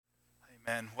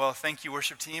Amen. Well, thank you,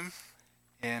 worship team.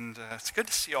 And it's good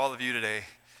to see all of you today.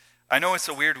 I know it's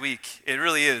a weird week. It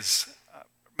really is.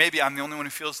 Maybe I'm the only one who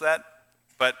feels that.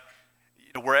 But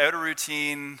we're out of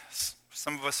routine.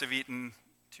 Some of us have eaten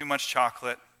too much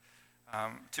chocolate.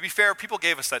 To be fair, people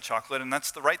gave us that chocolate, and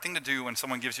that's the right thing to do when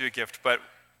someone gives you a gift. But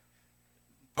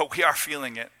we are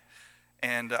feeling it.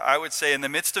 And I would say in the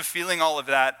midst of feeling all of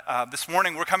that, this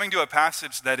morning we're coming to a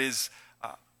passage that is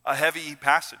a heavy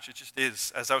passage. It just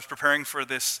is. As I was preparing for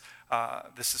this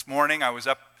morning, I was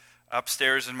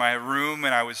upstairs in my room,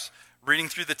 and I was reading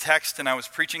through the text, and I was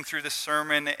preaching through this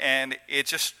sermon, and it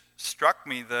just struck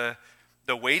me the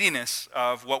weightiness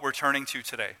of what we're turning to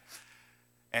today.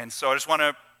 And so I just want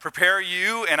to prepare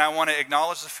you, and I want to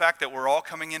acknowledge the fact that we're all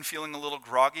coming in feeling a little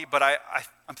groggy, but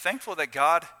I'm thankful that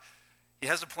God, He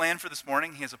has a plan for this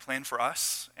morning. He has a plan for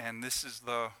us, and this is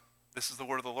the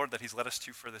word of the Lord that He's led us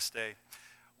to for this day.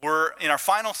 We're in our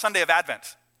final Sunday of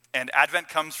Advent, and Advent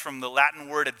comes from the Latin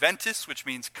word adventus, which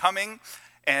means coming,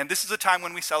 and this is a time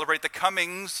when we celebrate the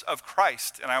comings of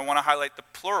Christ, and I want to highlight the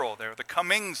plural there, the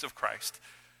comings of Christ,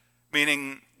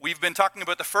 meaning we've been talking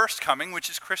about the first coming,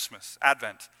 which is Christmas,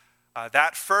 Advent.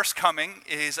 That first coming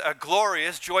is a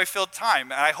glorious, joy-filled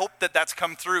time, and I hope that that's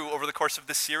come through over the course of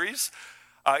this series.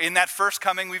 In that first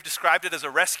coming, we've described it as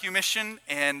a rescue mission,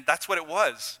 and that's what it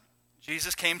was.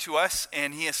 Jesus came to us,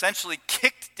 and He essentially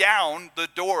kicked down the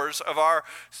doors of our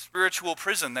spiritual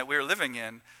prison that we're living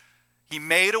in. He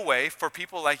made a way for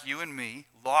people like you and me,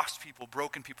 lost people,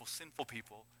 broken people, sinful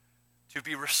people, to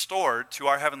be restored to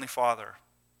our Heavenly Father.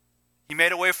 He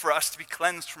made a way for us to be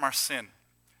cleansed from our sin,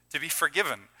 to be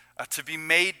forgiven, to be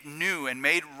made new and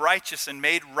made righteous and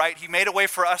made right. He made a way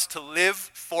for us to live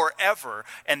forever.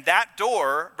 And that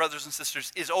door, brothers and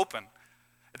sisters, is open.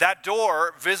 That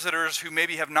door, visitors who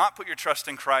maybe have not put your trust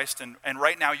in Christ, and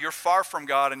right now you're far from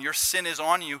God and your sin is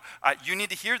on you, you need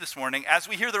to hear this morning, as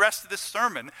we hear the rest of this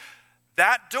sermon,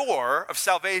 that door of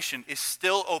salvation is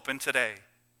still open today.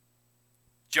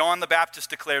 John the Baptist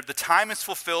declared, "The time is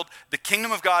fulfilled, the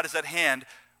kingdom of God is at hand.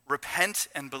 Repent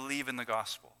and believe in the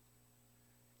gospel."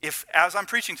 If, as I'm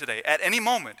preaching today, at any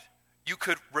moment, you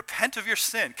could repent of your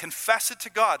sin, confess it to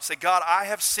God, say, "God, I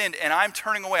have sinned and I'm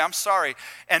turning away, I'm sorry,"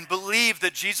 and believe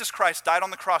that Jesus Christ died on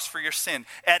the cross for your sin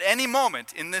at any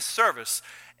moment in this service,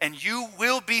 and you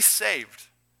will be saved.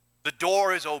 The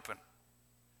door is open.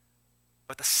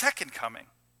 But the second coming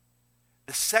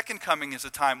is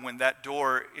a time when that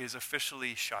door is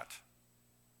officially shut.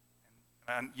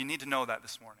 And you need to know that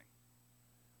this morning.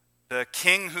 The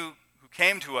King who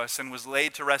came to us and was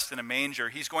laid to rest in a manger,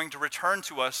 He's going to return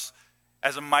to us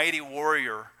as a mighty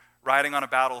warrior riding on a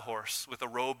battle horse with a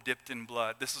robe dipped in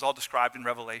blood. This is all described in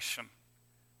Revelation.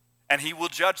 And He will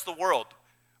judge the world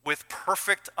with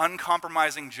perfect,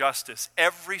 uncompromising justice.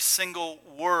 Every single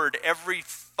word, every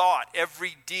thought,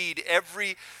 every deed,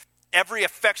 every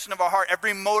affection of our heart,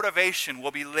 every motivation will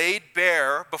be laid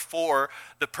bare before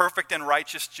the perfect and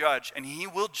righteous judge. And He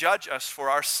will judge us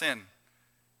for our sin.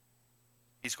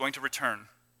 He's going to return.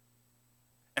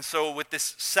 And so with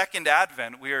this second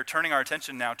Advent, we are turning our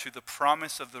attention now to the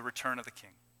promise of the return of the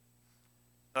King.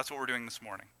 That's what we're doing this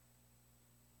morning.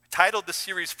 I titled the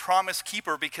series Promise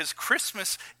Keeper because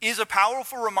Christmas is a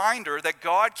powerful reminder that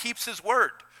God keeps His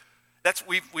word.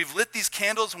 We've lit these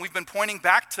candles and we've been pointing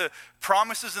back to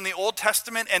promises in the Old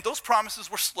Testament, and those promises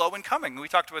were slow in coming. We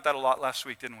talked about that a lot last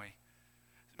week, didn't we?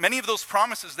 Many of those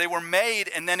promises, they were made,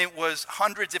 and then it was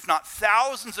hundreds, if not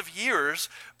thousands of years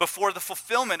before the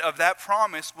fulfillment of that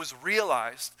promise was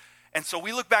realized. And so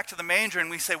we look back to the manger and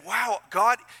we say, wow,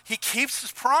 God, He keeps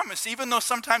His promise, even though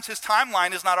sometimes His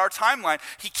timeline is not our timeline.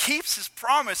 He keeps His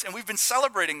promise, and we've been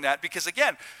celebrating that because,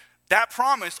 again, that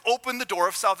promise opened the door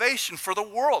of salvation for the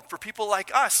world, for people like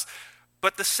us.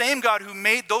 But the same God who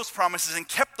made those promises and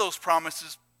kept those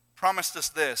promises promised us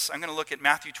this. I'm going to look at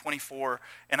Matthew 24,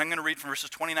 and I'm going to read from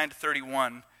verses 29 to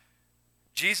 31.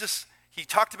 Jesus, He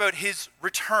talked about His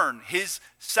return, His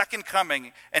second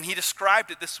coming, and He described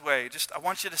it this way. I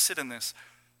want you to sit in this.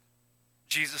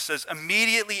 Jesus says,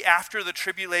 "Immediately after the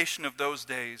tribulation of those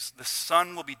days, the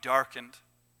sun will be darkened,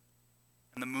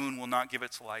 and the moon will not give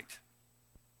its light,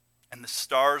 and the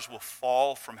stars will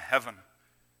fall from heaven.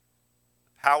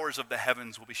 The powers of the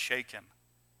heavens will be shaken.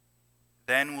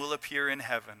 Then will appear in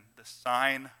heaven the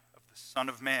sign of the Son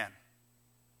of Man.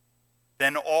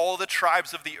 Then all the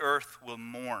tribes of the earth will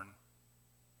mourn,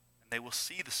 and they will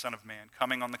see the Son of Man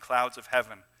coming on the clouds of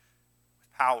heaven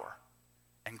with power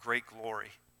and great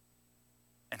glory.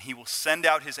 And He will send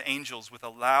out His angels with a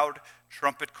loud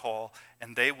trumpet call,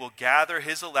 and they will gather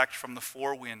His elect from the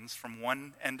four winds, from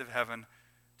one end of heaven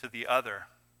to the other."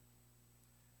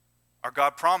 Our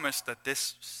God promised that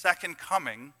this second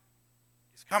coming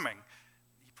He's coming.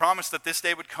 He promised that this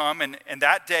day would come, and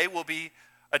that day will be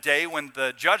a day when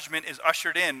the judgment is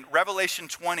ushered in. Revelation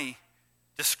 20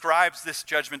 describes this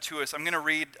judgment to us. I'm going to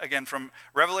read again from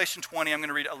Revelation 20. I'm going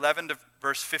to read 11 to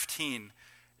verse 15.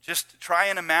 Just try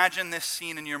and imagine this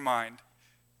scene in your mind.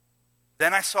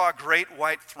 Then I saw a great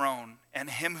white throne and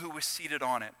him who was seated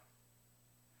on it.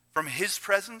 From his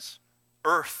presence,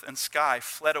 earth and sky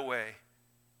fled away.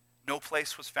 No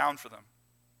place was found for them.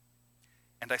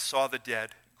 And I saw the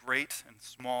dead, great and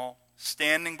small,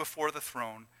 standing before the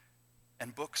throne,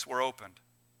 and books were opened.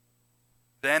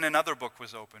 Then another book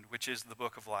was opened, which is the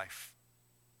book of life.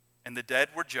 And the dead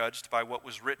were judged by what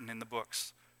was written in the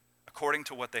books, according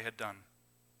to what they had done.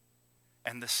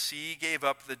 And the sea gave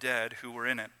up the dead who were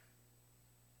in it.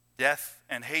 Death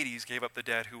and Hades gave up the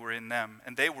dead who were in them,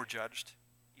 and they were judged,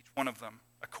 each one of them,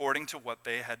 according to what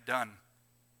they had done.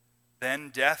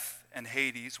 Then death and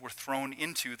Hades were thrown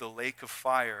into the lake of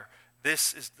fire.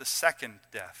 This is the second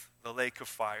death, the lake of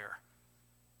fire.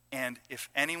 And if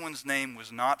anyone's name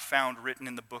was not found written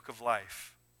in the book of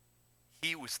life,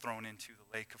 he was thrown into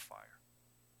the lake of fire.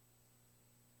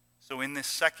 So in this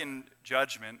second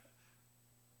judgment,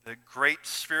 the great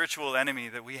spiritual enemy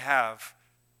that we have,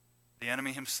 the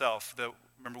enemy himself,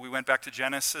 remember we went back to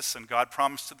Genesis and God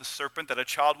promised to the serpent that a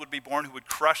child would be born who would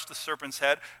crush the serpent's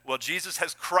head. Well, Jesus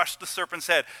has crushed the serpent's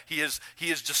head. He has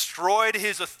destroyed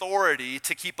his authority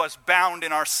to keep us bound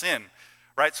in our sin.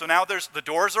 Right? So now the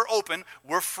doors are open.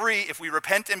 We're free. If we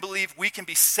repent and believe, we can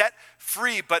be set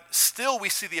free, but still we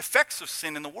see the effects of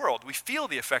sin in the world. We feel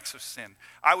the effects of sin.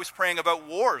 I was praying about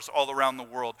wars all around the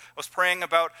world. I was praying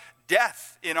about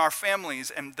death in our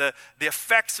families and the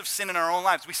effects of sin in our own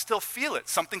lives. We still feel it.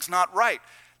 Something's not right.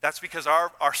 That's because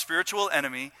our spiritual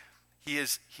enemy, he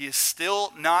is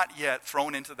still not yet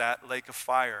thrown into that lake of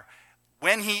fire.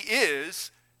 When he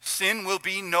is, sin will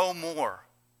be no more.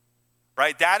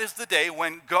 Right? That is the day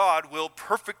when God will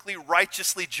perfectly,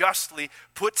 righteously, justly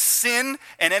put sin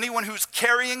and anyone who's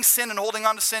carrying sin and holding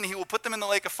on to sin, he will put them in the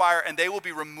lake of fire and they will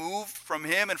be removed from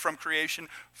him and from creation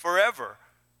forever.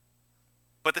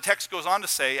 But the text goes on to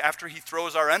say, after he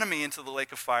throws our enemy into the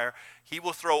lake of fire, he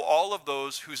will throw all of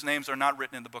those whose names are not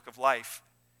written in the book of life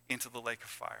into the lake of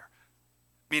fire.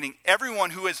 Meaning everyone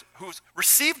who's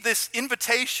received this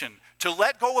invitation to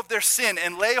let go of their sin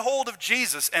and lay hold of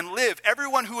Jesus and live,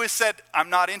 everyone who has said, I'm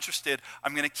not interested,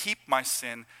 I'm going to keep my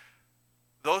sin,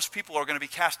 those people are going to be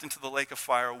cast into the lake of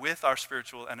fire with our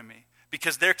spiritual enemy.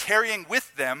 Because they're carrying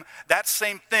with them that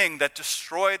same thing that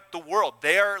destroyed the world.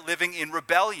 They are living in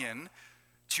rebellion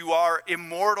to our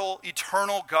immortal,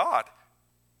 eternal God.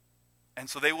 And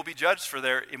so they will be judged for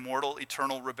their immortal,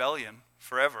 eternal rebellion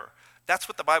forever. That's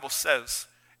what the Bible says.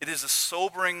 It is a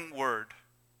sobering word.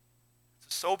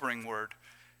 It's a sobering word.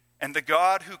 And the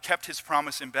God who kept his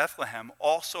promise in Bethlehem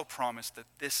also promised that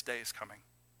this day is coming.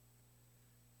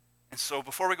 And so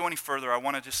before we go any further, I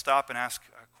want to just stop and ask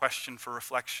a question for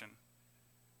reflection.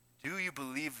 Do you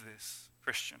believe this,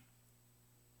 Christian?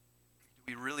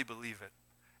 Do we really believe it?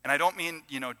 And I don't mean,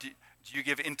 do you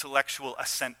give intellectual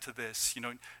assent to this?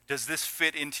 Does this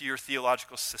fit into your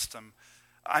theological system?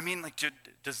 I mean,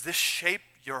 does this shape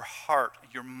your heart,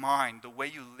 your mind, the way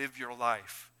you live your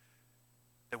life?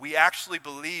 That we actually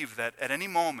believe that at any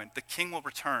moment the King will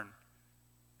return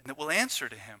and that we'll answer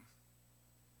to him.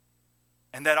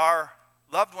 And that our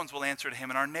loved ones will answer to him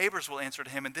and our neighbors will answer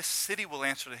to him and this city will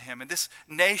answer to him and this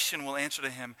nation will answer to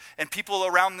him and people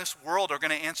around this world are going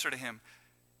to answer to him.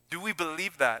 Do we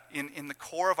believe that in the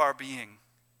core of our being?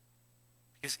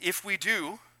 Because if we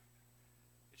do,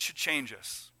 it should change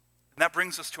us. And that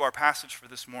brings us to our passage for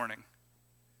this morning.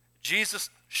 Jesus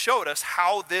showed us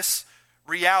how this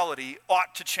reality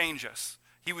ought to change us.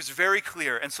 He was very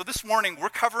clear. And so this morning, we're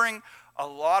covering a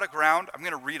lot of ground. I'm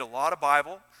going to read a lot of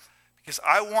Bible because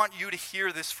I want you to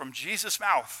hear this from Jesus'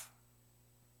 mouth.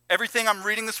 Everything I'm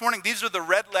reading this morning, these are the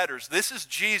red letters. This is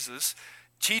Jesus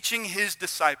teaching his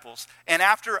disciples. And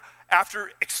after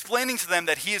explaining to them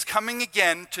that he is coming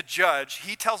again to judge,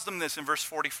 he tells them this in verse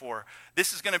 44.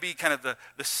 This is going to be kind of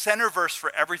the center verse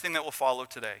for everything that will follow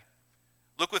today.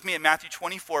 Look with me at Matthew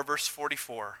 24, verse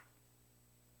 44.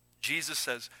 Jesus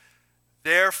says,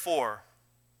 "Therefore,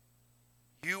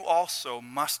 you also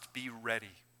must be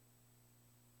ready,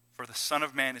 for the Son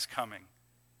of Man is coming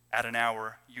at an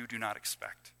hour you do not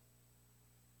expect."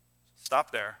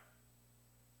 Stop there.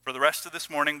 For the rest of this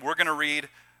morning, we're going to read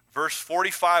verse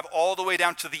 45 all the way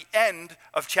down to the end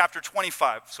of chapter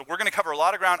 25. So we're going to cover a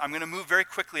lot of ground. I'm going to move very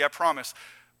quickly, I promise.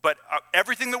 But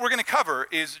everything that we're going to cover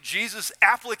is Jesus'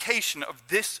 application of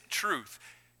this truth.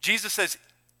 Jesus says,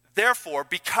 therefore,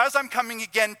 because I'm coming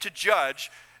again to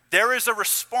judge, there is a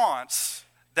response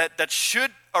that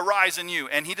should arise in you.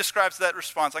 And he describes that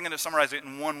response. I'm going to summarize it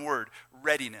in one word: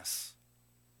 readiness.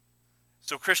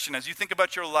 So Christian, as you think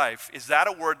about your life, is that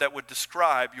a word that would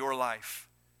describe your life?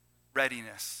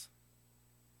 Readiness.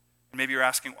 And maybe you're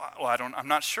asking, well, I'm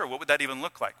not sure. What would that even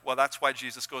look like? Well, that's why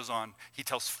Jesus goes on. He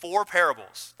tells 4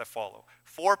 parables that follow.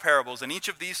 4 parables, and each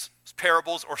of these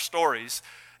parables or stories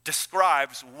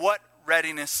describes what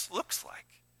readiness looks like.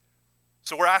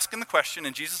 So we're asking the question,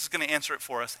 and Jesus is going to answer it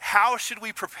for us. How should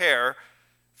we prepare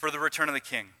for the return of the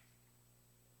King?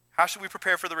 How should we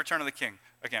prepare for the return of the King?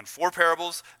 Again, 4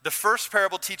 parables. The first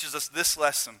parable teaches us this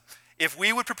lesson. If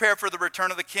we would prepare for the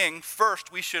return of the King, first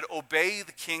we should obey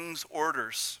the King's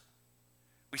orders.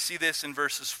 We see this in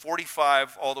verses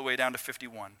 45 all the way down to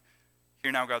 51.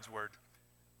 Hear now God's word.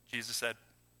 Jesus said,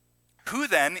 "Who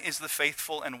then is the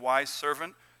faithful and wise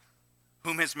servant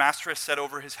whom his master has set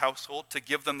over his household to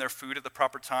give them their food at the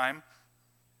proper time?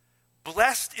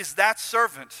 Blessed is that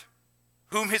servant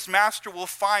whom his master will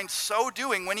find so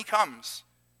doing when he comes.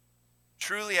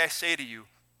 Truly I say to you,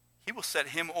 he will set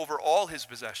him over all his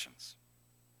possessions.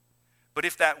 But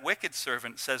if that wicked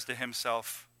servant says to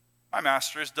himself, 'My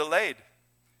master is delayed,'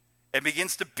 and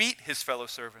begins to beat his fellow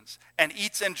servants, and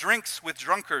eats and drinks with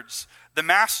drunkards, the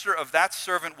master of that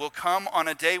servant will come on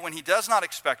a day when he does not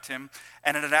expect him,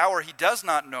 and at an hour he does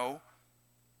not know,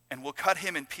 and will cut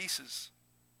him in pieces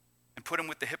and put him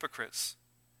with the hypocrites.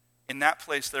 In that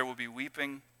place there will be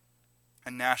weeping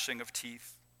and gnashing of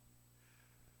teeth."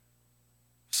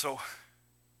 So,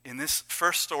 in this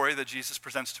first story that Jesus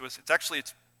presents to us,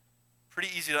 it's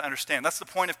pretty easy to understand. That's the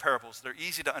point of parables. They're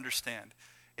easy to understand.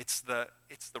 It's the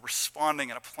responding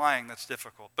and applying that's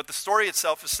difficult. But the story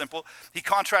itself is simple. He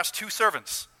contrasts 2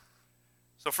 servants.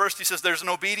 So first he says there's an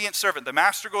obedient servant. The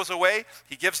master goes away,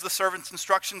 he gives the servants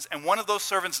instructions, and one of those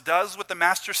servants does what the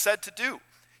master said to do.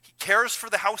 He cares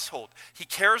for the household. He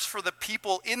cares for the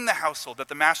people in the household that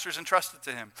the master's entrusted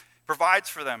to him, provides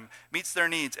for them, meets their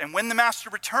needs. And when the master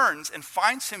returns and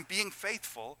finds him being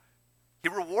faithful, he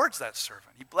rewards that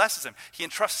servant. He blesses him. He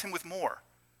entrusts him with more.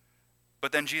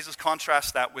 But then Jesus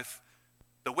contrasts that with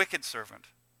the wicked servant.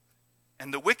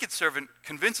 And the wicked servant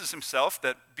convinces himself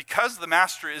that because the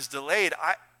master is delayed,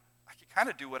 I can kind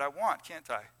of do what I want, can't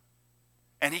I?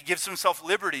 And he gives himself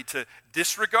liberty to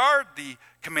disregard the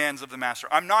commands of the master.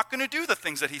 I'm not going to do the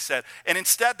things that he said. And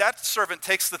instead, that servant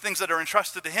takes the things that are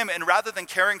entrusted to him, and rather than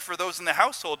caring for those in the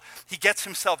household, he gets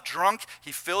himself drunk,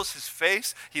 he fills his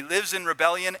face, he lives in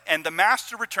rebellion, and the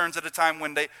master returns at a time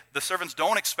when the servants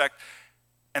don't expect.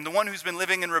 And the one who's been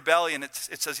living in rebellion, it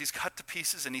says he's cut to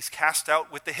pieces and he's cast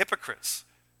out with the hypocrites.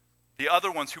 The other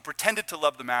ones who pretended to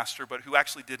love the master, but who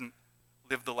actually didn't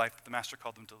live the life that the master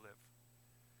called them to live.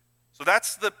 So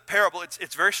that's the parable.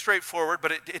 It's very straightforward,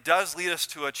 but it does lead us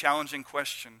to a challenging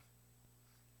question.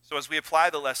 So as we apply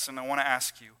the lesson, I want to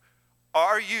ask you,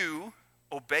 are you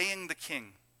obeying the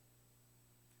King?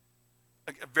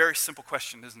 A very simple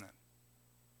question, isn't it?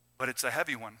 But it's a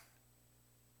heavy one.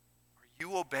 Are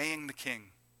you obeying the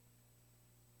King?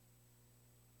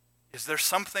 Is there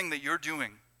something that you're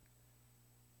doing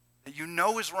that you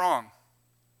know is wrong,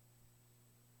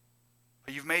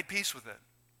 but you've made peace with it,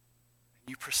 and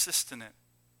you persist in it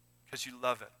because you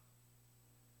love it?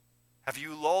 Have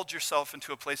you lulled yourself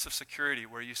into a place of security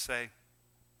where you say,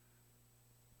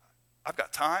 I've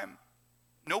got time,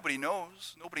 nobody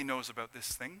knows about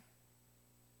this thing,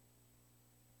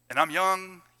 and I'm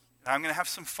young, and I'm going to have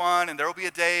some fun, and there will be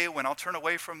a day when I'll turn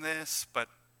away from this, but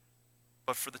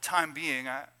for the time being,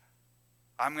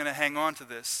 I'm going to hang on to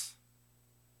this.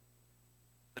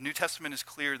 The New Testament is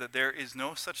clear that there is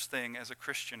no such thing as a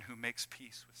Christian who makes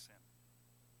peace with sin.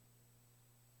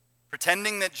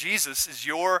 Pretending that Jesus is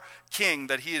your King,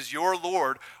 that he is your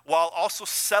Lord, while also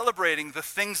celebrating the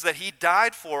things that he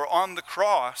died for on the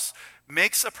cross,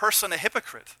 makes a person a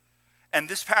hypocrite. And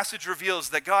this passage reveals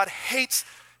that God hates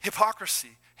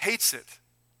hypocrisy, hates it.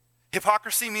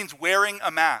 Hypocrisy means wearing a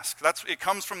mask. It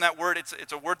comes from that word.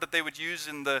 It's a word that they would use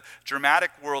in the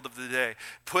dramatic world of the day.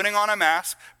 Putting on a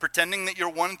mask, pretending that you're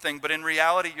one thing, but in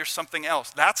reality you're something else.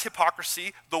 That's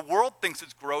hypocrisy. The world thinks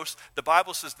it's gross. The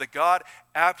Bible says that God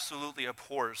absolutely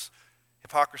abhors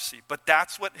hypocrisy. But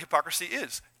that's what hypocrisy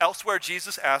is. Elsewhere,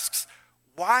 Jesus asks,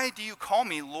 "Why do you call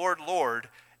me Lord, Lord,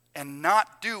 and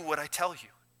not do what I tell you?"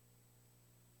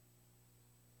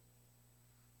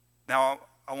 Now,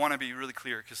 I want to be really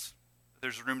clear because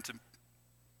there's room to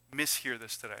mishear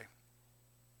this today.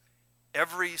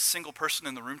 Every single person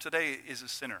in the room today is a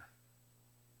sinner.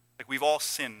 Like, we've all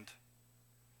sinned.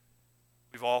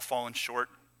 We've all fallen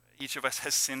short. Each of us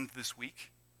has sinned this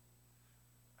week.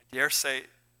 I dare say,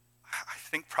 I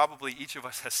think probably each of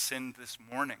us has sinned this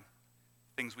morning,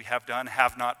 things we have done,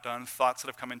 have not done, thoughts that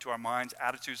have come into our minds,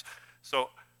 attitudes. So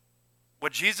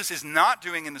what Jesus is not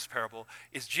doing in this parable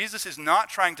is Jesus is not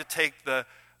trying to take the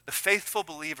faithful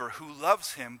believer who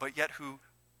loves him but yet who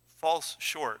falls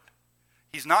short.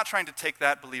 He's not trying to take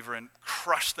that believer and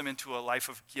crush them into a life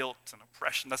of guilt and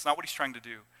oppression. That's not what he's trying to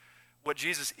do. What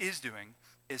Jesus is doing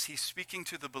is he's speaking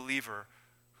to the believer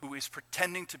who is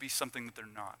pretending to be something that they're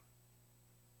not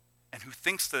and who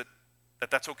thinks that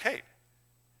that's okay.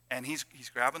 And he's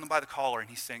grabbing them by the collar and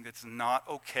he's saying that's not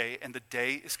okay, and the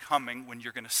day is coming when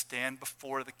you're going to stand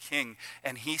before the king.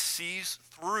 And he sees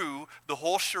through the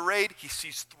whole charade, he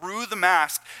sees through the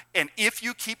mask, and if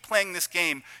you keep playing this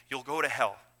game, you'll go to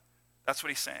hell. That's what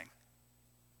he's saying.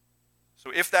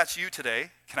 So if that's you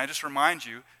today, can I just remind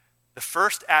you, the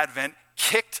first advent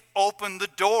kicked open the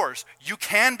doors. You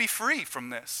can be free from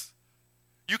this.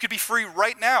 You could be free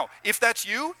right now. If that's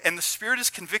you and the Spirit is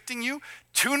convicting you,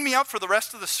 tune me out for the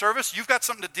rest of the service. You've got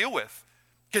something to deal with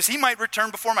because he might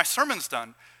return before my sermon's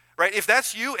done, right? If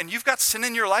that's you and you've got sin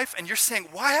in your life and you're saying,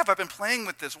 why have I been playing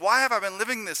with this? Why have I been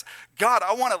living this? God,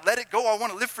 I want to let it go. I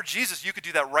want to live for Jesus. You could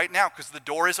do that right now because the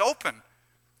door is open.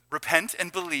 Repent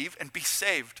and believe and be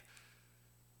saved.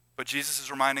 But Jesus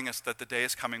is reminding us that the day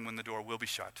is coming when the door will be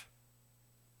shut.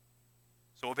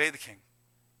 So obey the king.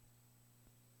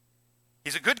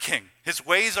 He's a good king. His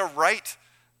ways are right.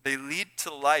 They lead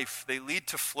to life. They lead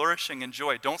to flourishing and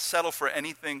joy. Don't settle for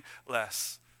anything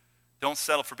less. Don't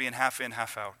settle for being half in,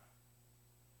 half out.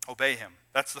 Obey him.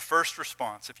 That's the first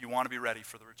response if you want to be ready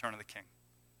for the return of the king.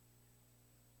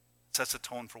 It sets a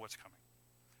tone for what's coming.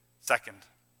 Second,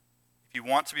 if you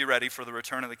want to be ready for the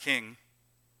return of the king,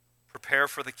 prepare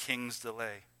for the king's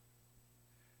delay.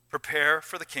 Prepare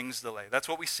for the king's delay. That's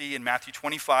what we see in Matthew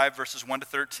 25, verses 1 to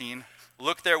 13.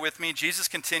 Look there with me. Jesus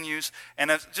continues. And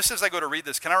just as I go to read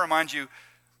this, can I remind you,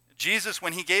 Jesus,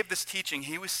 when he gave this teaching,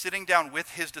 he was sitting down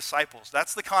with his disciples.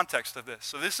 That's the context of this.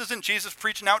 So this isn't Jesus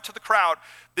preaching out to the crowd.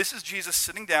 This is Jesus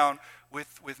sitting down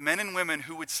with men and women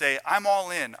who would say, I'm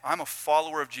all in. I'm a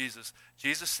follower of Jesus.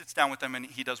 Jesus sits down with them and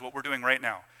he does what we're doing right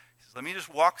now. He says, let me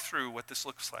just walk through what this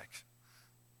looks like.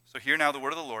 So hear now the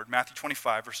word of the Lord, Matthew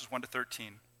 25, verses 1 to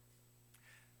 13.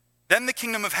 Then the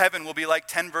kingdom of heaven will be like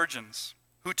 10 virgins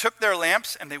who took their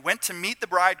lamps and they went to meet the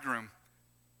bridegroom.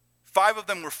 5 of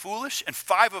them were foolish and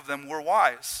 5 of them were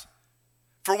wise.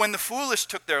 For when the foolish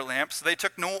took their lamps, they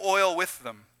took no oil with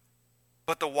them,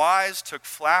 but the wise took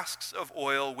flasks of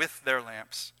oil with their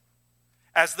lamps.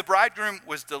 As the bridegroom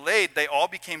was delayed, they all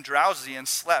became drowsy and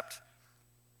slept.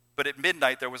 But at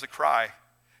midnight there was a cry,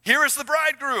 "Here is the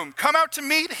bridegroom, come out to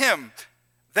meet him."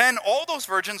 Then all those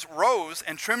virgins rose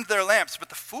and trimmed their lamps, but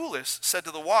the foolish said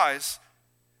to the wise,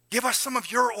 "Give us some of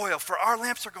your oil, for our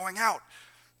lamps are going out."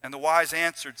 And the wise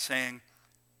answered, saying,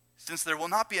 "Since there will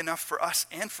not be enough for us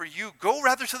and for you, go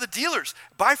rather to the dealers,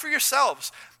 buy for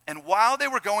yourselves." And while they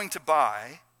were going to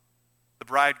buy, the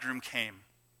bridegroom came.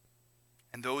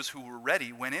 And those who were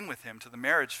ready went in with him to the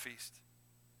marriage feast,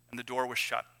 and the door was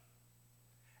shut.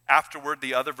 Afterward,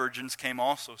 the other virgins came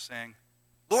also, saying,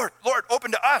 "Lord, Lord,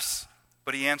 open to us."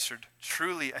 But he answered,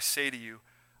 "Truly I say to you,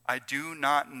 I do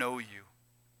not know you.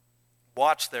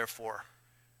 Watch therefore,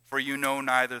 for you know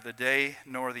neither the day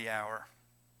nor the hour."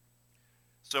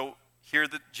 So here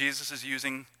that Jesus is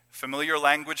using familiar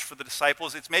language for the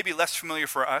disciples. It's maybe less familiar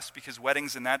for us because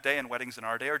weddings in that day and weddings in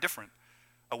our day are different.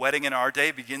 A wedding in our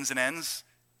day begins and ends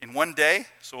in one day.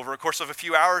 So over a course of a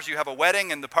few hours, you have a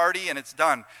wedding and the party and it's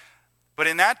done. But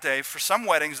in that day, for some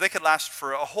weddings, they could last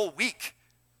for a whole week.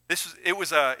 It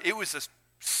was a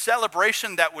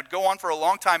celebration that would go on for a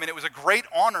long time, and it was a great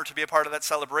honor to be a part of that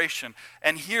celebration.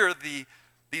 And here,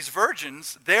 these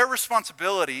virgins, their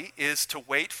responsibility is to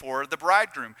wait for the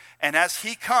bridegroom. And as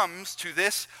he comes to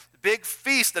this big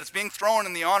feast that's being thrown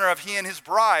in the honor of he and his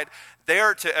bride, they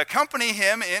are to accompany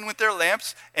him in with their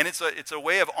lamps, and it's a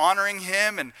way of honoring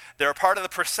him, and they're a part of the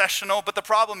processional. But the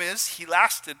problem is, he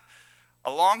lasted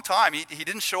a long time. He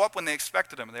didn't show up when they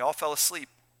expected him. They all fell asleep.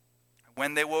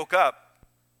 When they woke up,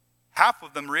 half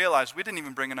of them realized, we didn't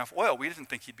even bring enough oil. We didn't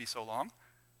think he'd be so long.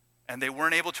 And they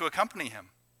weren't able to accompany him.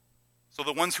 So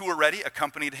the ones who were ready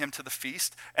accompanied him to the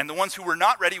feast. And the ones who were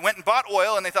not ready went and bought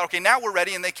oil. And they thought, okay, now we're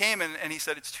ready. And they came and he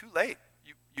said, it's too late.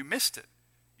 You missed it.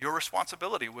 Your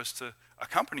responsibility was to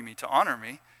accompany me, to honor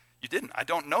me. You didn't. I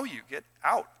don't know you. Get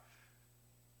out.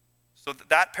 So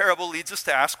that parable leads us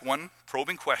to ask one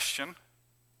probing question,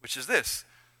 which is this: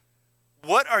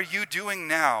 what are you doing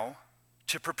now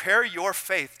to prepare your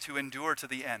faith to endure to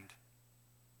the end?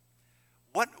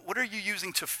 What are you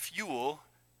using to fuel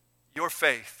your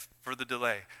faith for the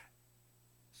delay?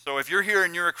 So if you're here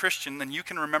and you're a Christian, then you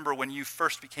can remember when you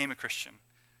first became a Christian.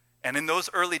 And in those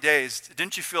early days,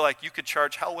 didn't you feel like you could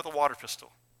charge hell with a water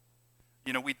pistol?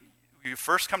 You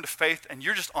first come to faith and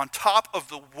you're just on top of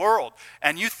the world.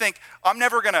 And you think, I'm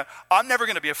never gonna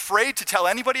be afraid to tell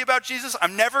anybody about Jesus.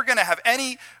 I'm never gonna have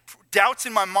any doubts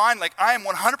in my mind. Like, I am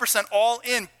 100% all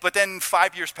in. But then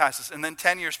 5 years passes, and then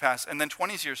 10 years pass, and then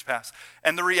 20 years pass.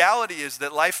 And the reality is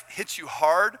that life hits you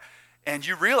hard, and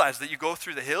you realize that you go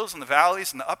through the hills and the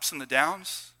valleys and the ups and the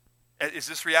downs. Is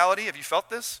this reality? Have you felt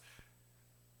this?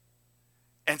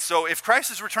 And so if Christ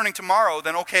is returning tomorrow,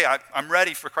 then okay, I'm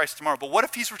ready for Christ tomorrow. But what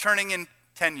if he's returning in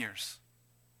 10 years,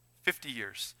 50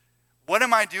 years? What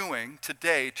am I doing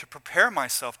today to prepare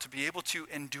myself to be able to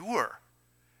endure?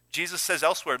 Jesus says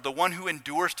elsewhere, the one who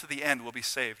endures to the end will be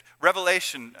saved.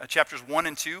 Revelation chapters 1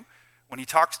 and 2, when he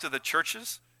talks to the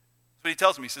churches, that's what he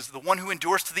tells me. He says, the one who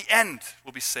endures to the end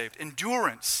will be saved.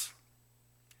 Endurance.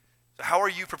 So how are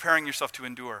you preparing yourself to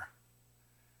endure?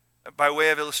 By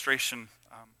way of illustration,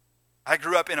 I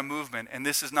grew up in a movement, and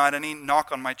this is not any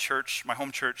knock on my church, my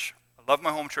home church. I love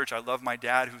my home church. I love my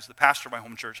dad, who's the pastor of my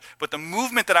home church. But the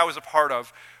movement that I was a part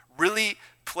of really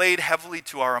played heavily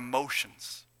to our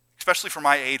emotions, especially for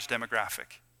my age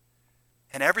demographic.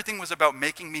 And everything was about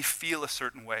making me feel a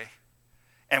certain way.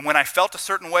 And when I felt a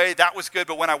certain way, that was good.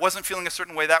 But when I wasn't feeling a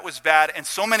certain way, that was bad. And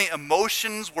so many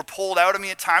emotions were pulled out of me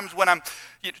at times when I'm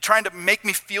trying to make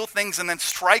me feel things and then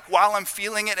strike while I'm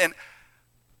feeling it.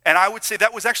 And I would say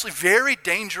that was actually very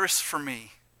dangerous for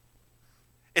me.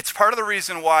 It's part of the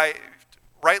reason why,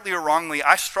 rightly or wrongly,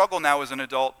 I struggle now as an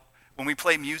adult when we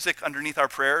play music underneath our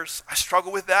prayers. I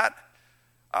struggle with that.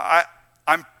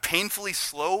 I'm painfully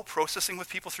slow processing with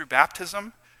people through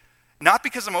baptism. Not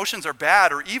because emotions are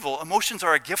bad or evil. Emotions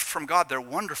are a gift from God. They're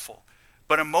wonderful.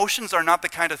 But emotions are not the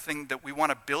kind of thing that we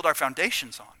want to build our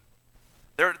foundations on.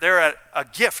 They're a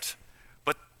gift.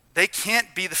 They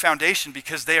can't be the foundation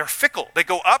because they are fickle. They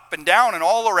go up and down and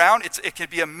all around. It can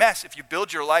be a mess if you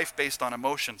build your life based on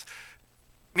emotions.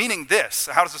 Meaning this,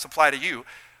 how does this apply to you?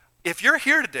 If you're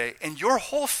here today and your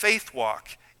whole faith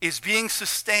walk is being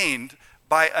sustained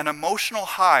by an emotional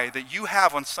high that you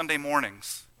have on Sunday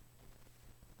mornings,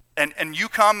 and you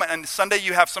come and Sunday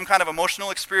you have some kind of emotional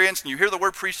experience and you hear the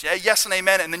word preached, yeah, yes and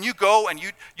amen, and then you go and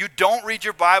you don't read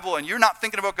your Bible and you're not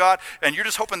thinking about God and you're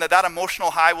just hoping that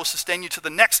emotional high will sustain you to the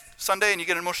next Sunday and you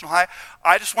get an emotional high,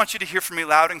 I just want you to hear from me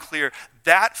loud and clear.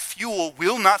 That fuel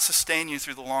will not sustain you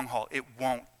through the long haul. It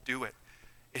won't do it.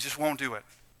 It just won't do it.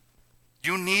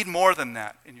 You need more than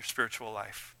that in your spiritual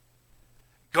life.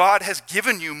 God has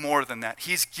given you more than that.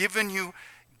 He's given you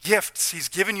gifts. He's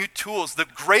given you tools. The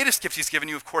greatest gift he's given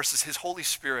you, of course, is his Holy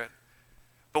Spirit.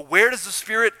 But what does the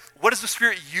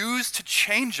Spirit use to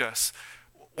change us?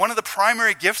 One of the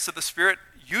primary gifts that the Spirit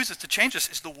uses to change us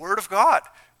is the Word of God.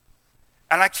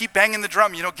 And I keep banging the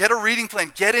drum, get a reading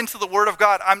plan, get into the Word of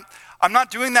God. I'm not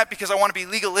doing that because I want to be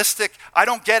legalistic. I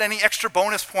don't get any extra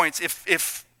bonus points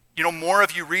if more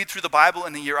of you read through the Bible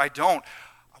in a year. I don't.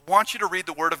 I want you to read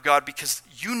the Word of God because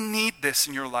you need this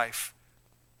in your life.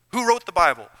 Who wrote the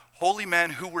Bible? Holy men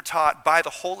who were taught by the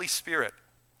Holy Spirit.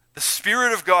 The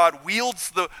Spirit of God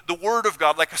wields the Word of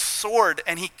God like a sword,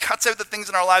 and he cuts out the things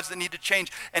in our lives that need to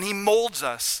change, and he molds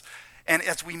us. And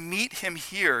as we meet him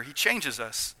here, he changes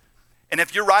us. And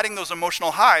if you're riding those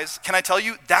emotional highs, can I tell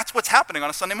you, that's what's happening on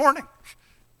a Sunday morning.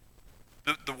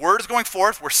 The Word is going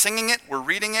forth, we're singing it, we're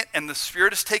reading it, and the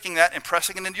Spirit is taking that and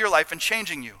pressing it into your life and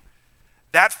changing you.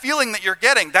 That feeling that you're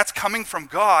getting, that's coming from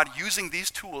God using these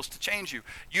tools to change you.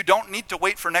 You don't need to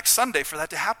wait for next Sunday for that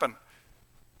to happen.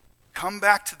 Come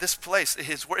back to this place.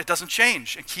 His word, it doesn't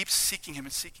change. And keep seeking him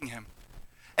and seeking him.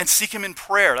 And seek him in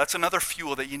prayer. That's another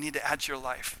fuel that you need to add to your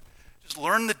life. Just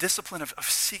learn the discipline of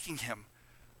seeking him,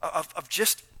 of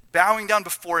just bowing down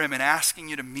before him and asking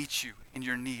you to meet you in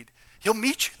your need. He'll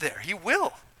meet you there. He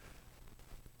will.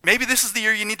 Maybe this is the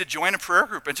year you need to join a prayer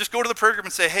group and just go to the prayer group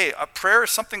and say, hey, a prayer is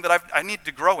something that I need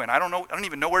to grow in. I don't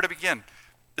even know where to begin.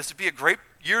 This would be a great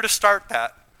year to start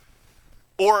that.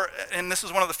 Or, and this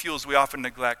is one of the fuels we often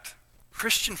neglect,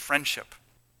 Christian friendship.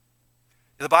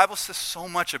 The Bible says so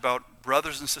much about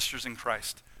brothers and sisters in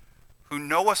Christ who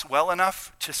know us well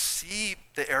enough to see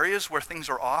the areas where things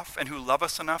are off and who love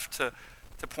us enough to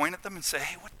point at them and say,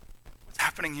 hey, what's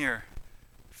happening here?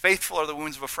 Faithful are the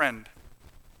wounds of a friend.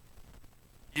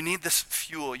 You need this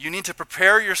fuel. You need to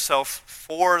prepare yourself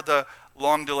for the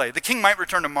long delay. The king might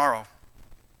return tomorrow,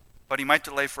 but he might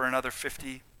delay for another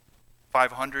 50,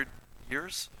 500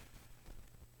 years.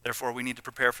 Therefore, we need to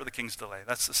prepare for the king's delay.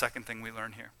 That's the second thing we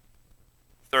learn here.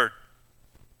 Third,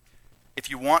 if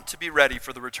you want to be ready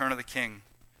for the return of the king,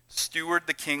 steward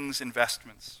the king's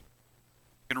investments.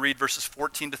 You can read verses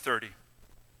 14 to 30.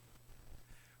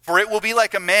 For it will be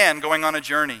like a man going on a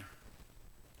journey,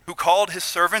 who called his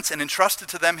servants and entrusted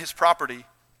to them his property.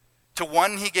 To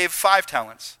one he gave 5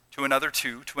 talents, to another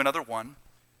 2, to another 1,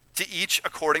 to each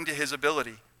according to his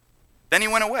ability. Then he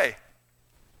went away.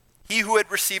 He who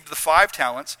had received the 5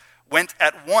 talents went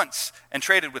at once and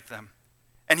traded with them,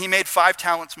 and he made 5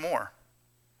 talents more.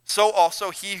 So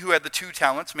also he who had the 2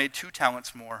 talents made 2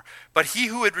 talents more. But he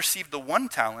who had received the 1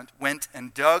 talent went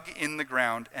and dug in the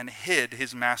ground and hid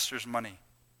his master's money.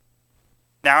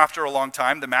 Now after a long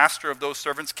time, the master of those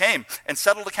servants came and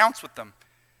settled accounts with them.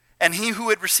 And he who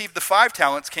had received the 5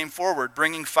 talents came forward,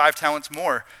 bringing 5 talents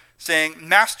more, saying,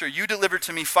 Master, you delivered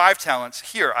to me 5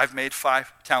 talents. Here, I've made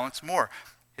 5 talents more.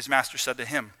 His master said to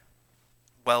him,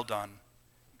 Well done,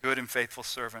 good and faithful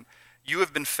servant. You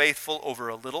have been faithful over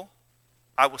a little.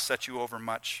 I will set you over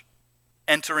much.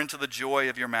 Enter into the joy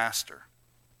of your master.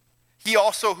 He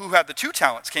also who had the 2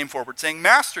 talents came forward, saying,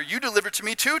 Master, you delivered to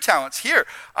me 2 talents. Here,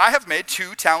 I have made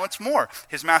 2 talents more.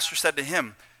 His master said to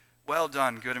him, Well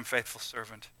done, good and faithful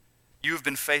servant. You have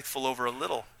been faithful over a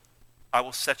little. I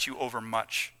will set you over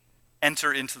much.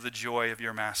 Enter into the joy of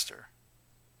your master.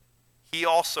 He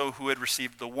also who had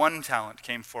received the 1 talent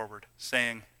came forward,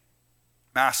 saying,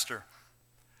 Master,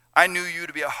 I knew you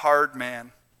to be a hard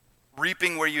man,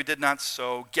 reaping where you did not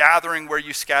sow, gathering where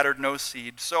you scattered no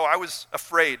seed. So I was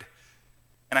afraid,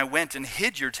 and I went and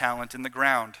hid your talent in the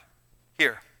ground.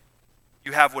 Here,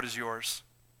 you have what is yours.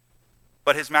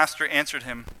 But his master answered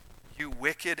him, You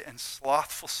wicked and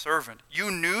slothful servant, you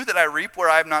knew that I reap where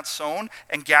I have not sown,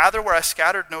 and gather where I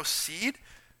scattered no seed?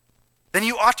 Then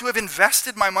you ought to have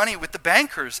invested my money with the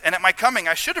bankers, and at my coming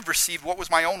I should have received what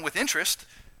was my own with interest.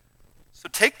 So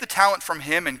take the talent from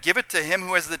him and give it to him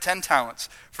who has the 10 talents.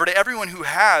 For to everyone who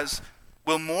has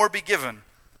will more be given,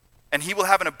 and he will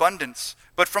have an abundance.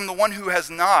 But from the one who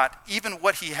has not, even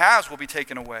what he has will be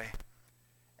taken away.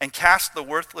 And cast the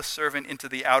worthless servant into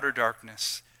the outer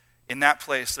darkness. In that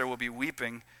place there will be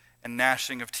weeping and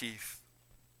gnashing of teeth.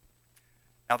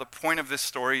 Now the point of this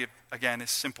story, again, is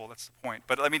simple. That's the point.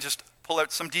 But let me just pull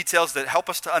out some details that help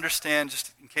us to understand,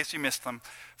 just in case you missed them.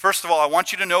 First of all, I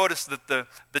want you to notice that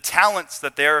the talents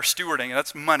that they're stewarding, and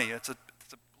that's money. It's a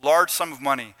large sum of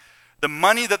money. The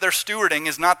money that they're stewarding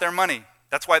is not their money.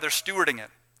 That's why they're stewarding it.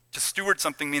 To steward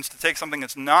something means to take something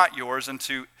that's not yours and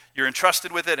you're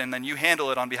entrusted with it, and then you handle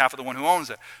it on behalf of the one who owns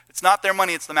it. It's not their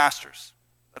money, it's the master's.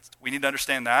 We need to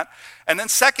understand that. And then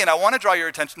second, I want to draw your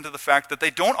attention to the fact that they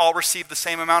don't all receive the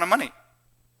same amount of money.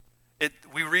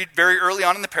 We read very early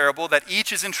on in the parable that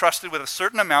each is entrusted with a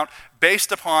certain amount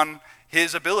based upon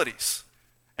his abilities.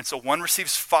 And so one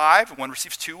receives 5, one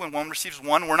receives 2, and one receives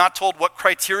 1. We're not told what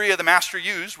criteria the master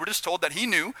used. We're just told that he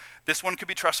knew this one could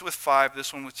be trusted with 5,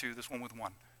 this one with 2, this one with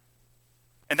 1.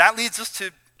 And that leads us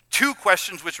to 2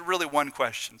 questions, which are really one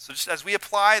question. So just as we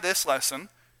apply this lesson,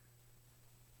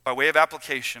 by way of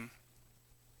application,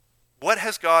 what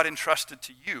has God entrusted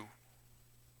to you?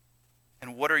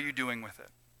 And what are you doing with it?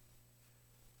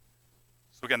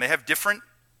 So again, they have different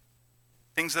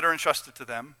things that are entrusted to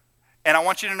them. And I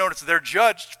want you to notice they're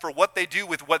judged for what they do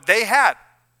with what they had.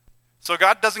 So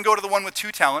God doesn't go to the one with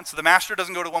 2 talents. The master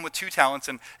doesn't go to the one with 2 talents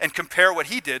and compare what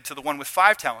he did to the one with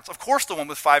 5 talents. Of course the one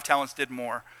with 5 talents did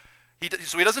more.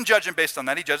 So he doesn't judge him based on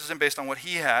that. He judges him based on what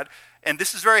he had. And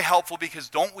this is very helpful because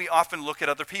don't we often look at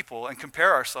other people and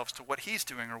compare ourselves to what he's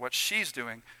doing or what she's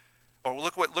doing? Or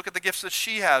look at the gifts that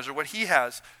she has or what he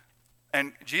has.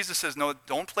 And Jesus says, no,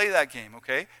 don't play that game,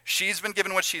 okay? She's been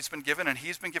given what she's been given and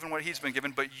he's been given what he's been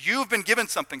given, but you've been given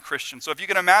something, Christian. So if you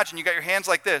can imagine, you got your hands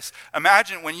like this.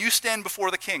 Imagine when you stand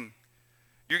before the king,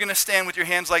 you're going to stand with your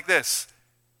hands like this.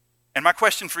 And my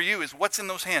question for you is, what's in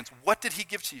those hands? What did he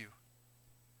give to you?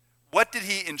 What did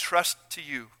he entrust to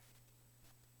you?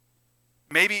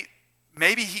 Maybe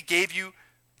he gave you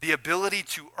the ability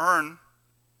to earn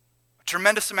a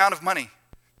tremendous amount of money.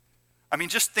 I mean,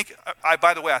 just think,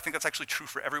 by the way, I think that's actually true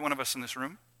for every one of us in this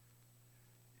room.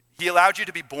 He allowed you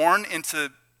to be born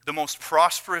into the most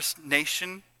prosperous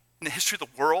nation in the history of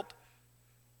the world.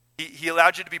 He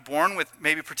allowed you to be born with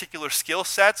maybe particular skill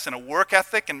sets and a work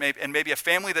ethic and maybe a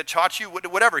family that taught you,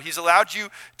 whatever. He's allowed you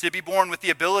to be born with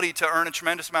the ability to earn a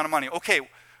tremendous amount of money. Okay,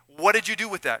 what did you do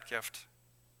with that gift?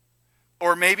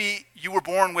 Or maybe you were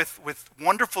born with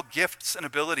wonderful gifts and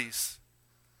abilities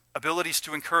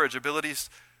to encourage, abilities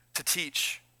to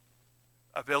teach,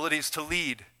 abilities to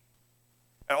lead.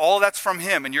 And all that's from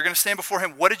him, and you're going to stand before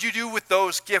him. What did you do with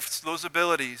those gifts, those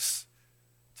abilities?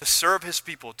 To serve his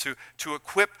people, to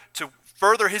equip, to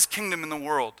further his kingdom in the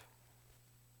world.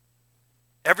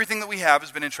 Everything that we have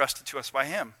has been entrusted to us by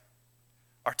him.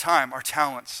 Our time, our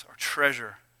talents, our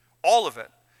treasure, all of it.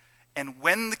 And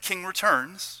when the king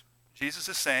returns, Jesus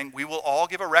is saying, we will all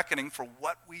give a reckoning for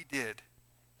what we did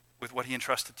with what he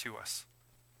entrusted to us.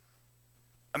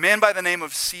 A man by the name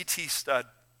of C.T. Studd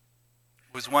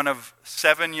was one of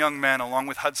 7 young men, along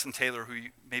with Hudson Taylor, who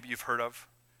maybe you've heard of.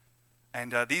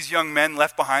 And these young men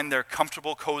left behind their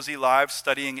comfortable, cozy lives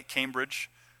studying at Cambridge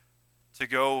to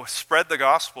go spread the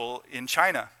gospel in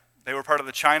China. They were part of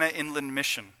the China Inland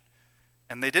Mission.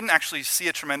 And they didn't actually see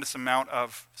a tremendous amount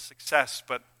of success,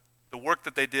 but the work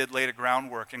that they did laid a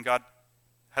groundwork, and God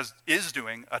is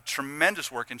doing a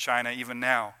tremendous work in China even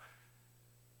now.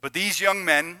 But these young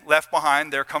men left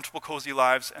behind their comfortable, cozy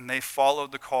lives, and they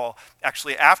followed the call.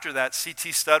 Actually, after that,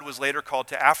 C.T. Studd was later called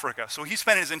to Africa. So he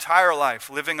spent his entire life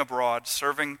living abroad,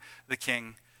 serving the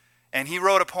king. And he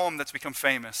wrote a poem that's become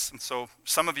famous. And so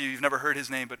some of you've never heard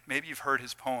his name, but maybe you've heard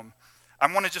his poem.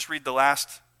 I want to just read the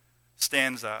last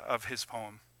stanza of his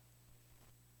poem.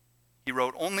 He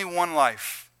wrote, "Only one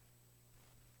life,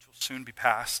 which will soon be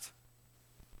past.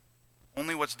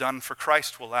 Only what's done for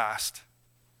Christ will last.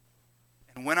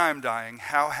 And when I'm dying,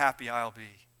 how happy I'll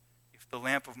be if the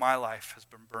lamp of my life has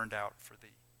been burned out for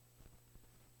thee."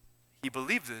 He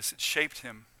believed this. It shaped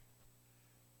him.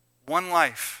 One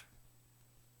life.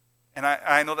 And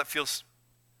I know that feels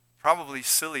probably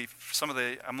silly for some of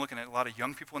I'm looking at a lot of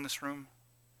young people in this room.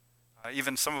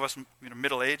 Even some of us,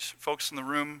 middle-aged folks in the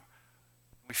room.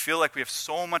 We feel like we have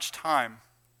so much time.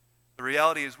 The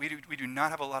reality is we do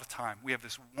not have a lot of time. We have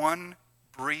this one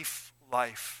brief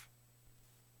life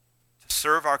to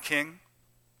serve our King,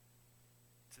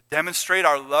 to demonstrate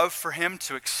our love for him,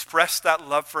 to express that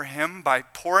love for him by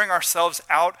pouring ourselves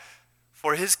out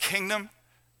for his kingdom,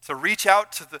 to reach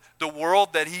out to the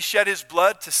world that he shed his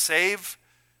blood to save,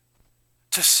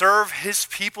 to serve his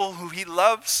people who he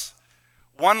loves.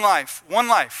 One life, one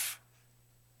life.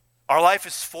 Our life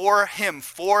is for him,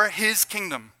 for his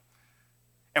kingdom.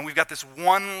 And we've got this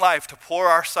one life to pour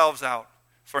ourselves out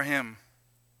for him.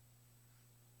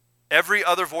 Every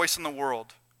other voice in the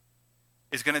world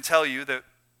is going to tell you that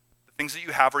the things that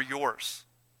you have are yours.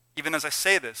 Even as I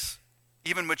say this,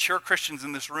 even mature Christians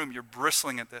in this room, you're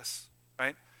bristling at this,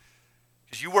 right?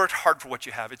 Because you worked hard for what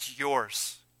you have. It's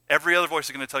yours. Every other voice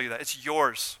is going to tell you that. It's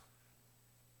yours.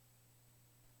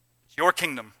 It's your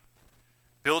kingdom.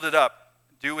 Build it up.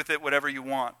 Do with it whatever you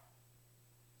want.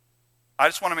 I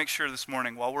just want to make sure this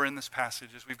morning, while we're in this passage,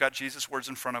 as we've got Jesus' words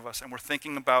in front of us and we're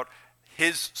thinking about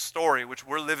his story, which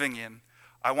we're living in,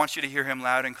 I want you to hear him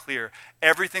loud and clear.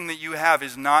 Everything that you have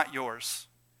is not yours.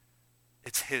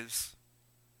 It's his.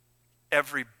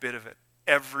 Every bit of it,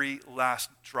 every last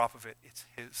drop of it, it's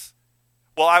his.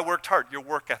 Well, I worked hard. Your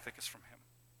work ethic is from him.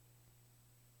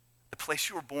 The place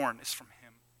you were born is from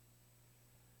him.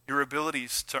 Your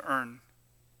abilities to earn,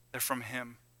 they're from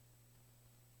him.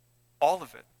 All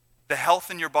of it. The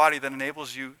health in your body that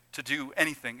enables you to do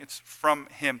anything, it's from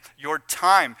him. Your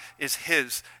time is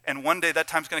his. And one day that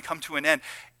time's going to come to an end.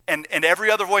 And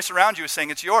every other voice around you is saying,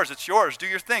 it's yours, do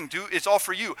your thing, it's all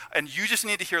for you. And you just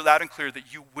need to hear loud and clear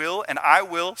that you will and I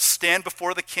will stand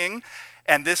before the king.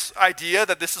 And this idea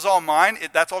that this is all mine,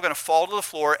 that's all going to fall to the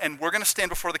floor, and we're going to stand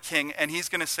before the king, and he's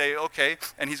going to say, okay,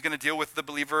 and he's going to deal with the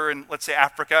believer in, let's say,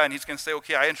 Africa, and he's going to say,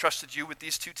 okay, I entrusted you with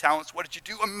these 2 talents. What did you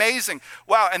do? Amazing.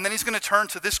 Wow. And then he's going to turn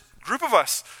to this group of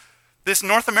us, this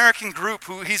North American group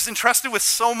who he's entrusted with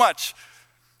so much.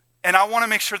 And I want to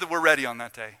make sure that we're ready on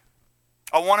that day.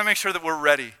 I want to make sure that we're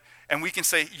ready, and we can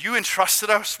say, you entrusted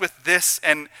us with this,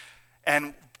 and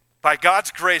by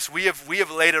God's grace, we have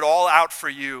laid it all out for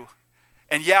you.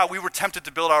 And yeah, we were tempted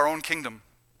to build our own kingdom.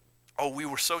 Oh, we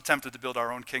were so tempted to build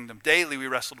our own kingdom. Daily we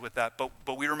wrestled with that,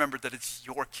 but we remembered that it's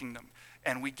your kingdom,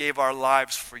 and we gave our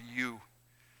lives for you.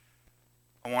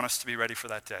 I want us to be ready for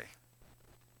that day.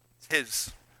 It's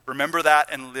his. Remember that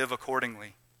and live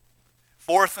accordingly.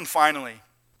 Fourth and finally,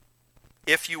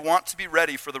 if you want to be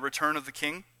ready for the return of the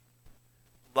king,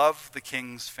 love the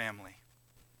king's family.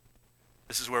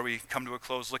 This is where we come to a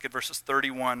close. Look at verses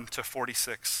 31 to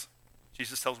 46.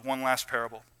 Jesus tells one last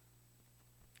parable.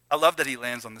 I love that he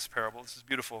lands on this parable. This is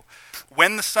beautiful.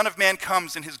 When the Son of Man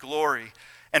comes in his glory,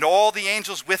 and all the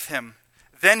angels with him,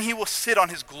 then he will sit on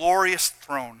his glorious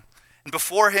throne, and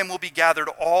before him will be gathered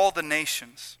all the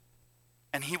nations.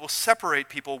 And he will separate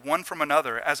people one from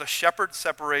another, as a shepherd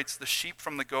separates the sheep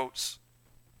from the goats.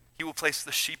 He will place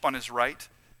the sheep on his right,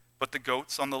 but the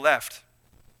goats on the left.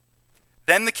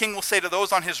 Then the king will say to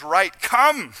those on his right,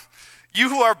 come, you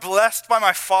who are blessed by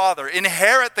my Father,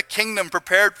 inherit the kingdom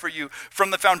prepared for you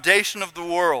from the foundation of the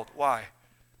world. Why?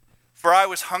 For I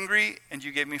was hungry, and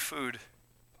you gave me food.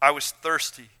 I was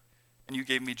thirsty, and you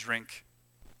gave me drink.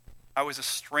 I was a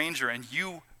stranger, and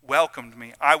you welcomed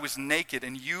me. I was naked,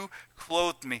 and you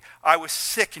clothed me. I was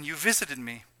sick, and you visited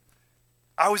me.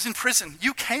 I was in prison.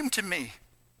 You came to me.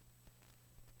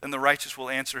 Then the righteous will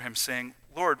answer him, saying,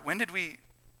 Lord, when did we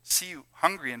see you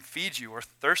hungry and feed you, or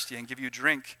thirsty and give you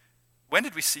drink? When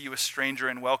did we see you a stranger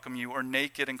and welcome you, or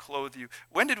naked and clothe you?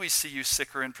 When did we see you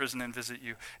sick or in prison and visit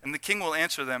you? And the king will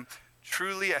answer them,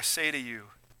 truly I say to you,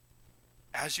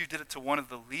 as you did it to one of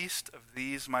the least of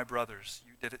these my brothers,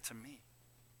 you did it to me.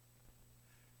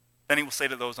 Then he will say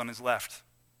to those on his left,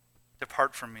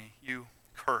 depart from me, you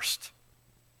cursed,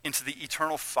 into the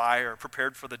eternal fire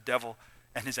prepared for the devil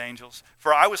and his angels.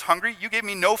 For I was hungry, you gave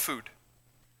me no food.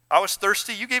 I was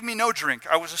thirsty, you gave me no drink.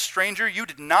 I was a stranger, you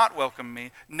did not welcome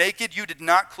me. Naked, you did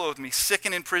not clothe me. Sick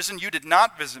and in prison, you did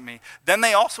not visit me. Then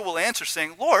they also will answer,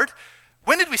 saying, Lord,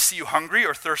 when did we see you hungry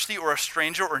or thirsty or a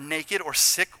stranger or naked or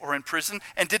sick or in prison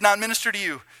and did not minister to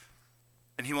you?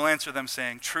 And he will answer them,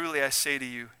 saying, truly I say to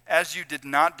you, as you did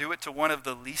not do it to one of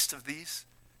the least of these,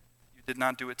 you did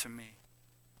not do it to me.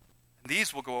 And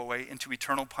these will go away into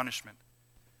eternal punishment,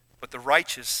 but the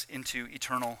righteous into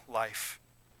eternal life.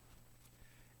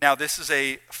 Now, this is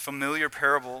a familiar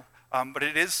parable, but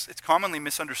it's commonly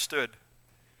misunderstood.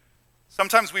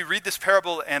 Sometimes we read this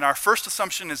parable and our first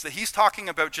assumption is that he's talking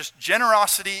about just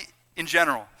generosity in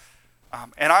general.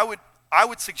 And I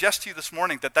would suggest to you this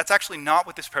morning that that's actually not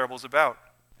what this parable is about.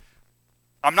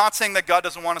 I'm not saying that God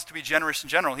doesn't want us to be generous in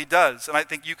general. He does. And I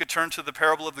think you could turn to the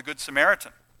parable of the Good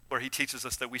Samaritan, where he teaches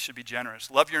us that we should be generous.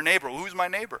 Love your neighbor. Who's my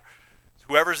neighbor?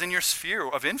 Whoever's in your sphere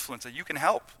of influence that you can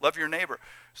help. Love your neighbor.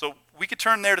 So we could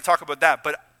turn there to talk about that.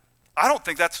 But I don't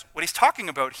think that's what he's talking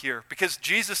about here, because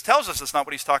Jesus tells us that's not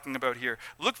what he's talking about here.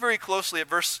 Look very closely at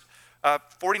verse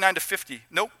 49 to 50.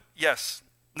 Nope. Yes.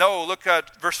 No, look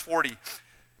at verse 40.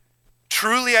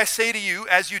 Truly I say to you,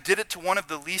 as you did it to one of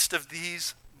the least of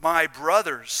these, my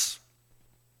brothers,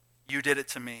 you did it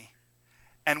to me.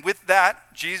 And with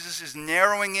that, Jesus is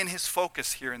narrowing in his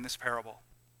focus here in this parable.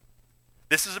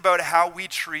 This is about how we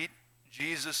treat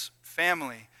Jesus'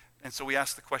 family. And so we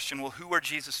ask the question, well, who are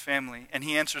Jesus' family? And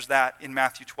he answers that in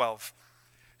Matthew 12.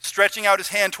 Stretching out his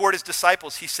hand toward his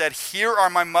disciples, he said, here are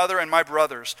my mother and my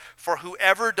brothers, for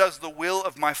whoever does the will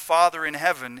of my Father in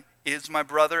heaven is my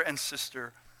brother and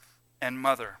sister and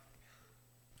mother.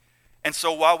 And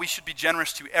so while we should be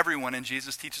generous to everyone, and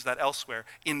Jesus teaches that elsewhere,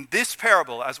 in this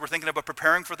parable, as we're thinking about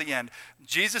preparing for the end,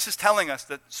 Jesus is telling us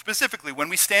that specifically when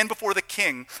we stand before the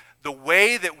King, the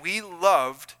way that we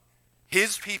loved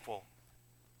his people,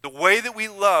 the way that we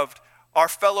loved our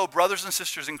fellow brothers and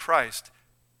sisters in Christ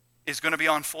is going to be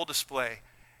on full display.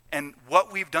 And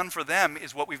what we've done for them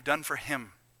is what we've done for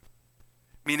him.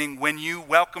 Meaning when you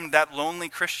welcomed that lonely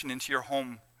Christian into your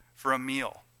home for a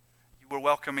meal, you were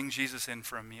welcoming Jesus in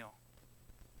for a meal.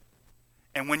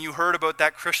 And when you heard about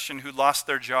that Christian who lost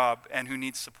their job and who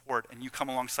needs support, and you come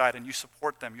alongside and you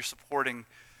support them, you're supporting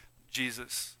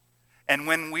Jesus. And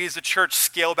when we as a church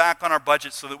scale back on our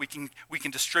budget so that we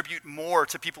can distribute more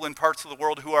to people in parts of the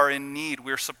world who are in need,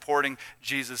 we're supporting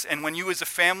Jesus. And when you as a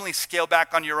family scale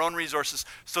back on your own resources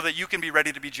so that you can be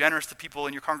ready to be generous to people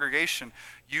in your congregation,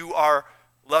 you are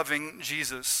loving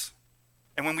Jesus.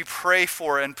 And when we pray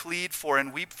for and plead for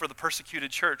and weep for the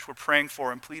persecuted church, we're praying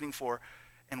for and pleading for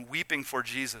and weeping for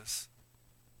Jesus.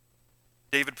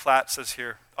 David Platt says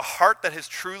here, a heart that has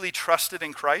truly trusted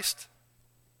in Christ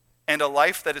and a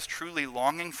life that is truly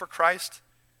longing for Christ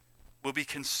will be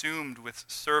consumed with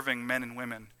serving men and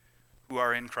women who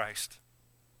are in Christ.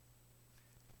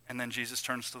 And then Jesus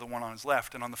turns to the one on his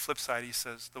left, and on the flip side he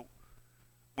says,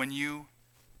 when you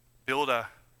build a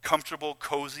comfortable,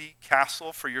 cozy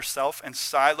castle for yourself and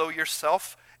silo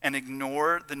yourself and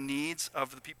ignore the needs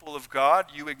of the people of God,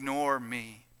 you ignore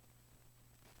me.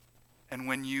 And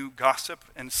when you gossip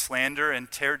and slander and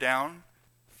tear down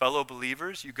fellow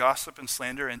believers, you gossip and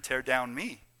slander and tear down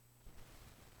me.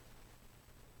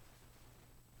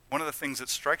 One of the things that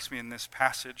strikes me in this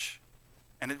passage,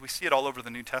 and we see it all over the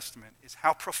New Testament, is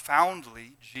how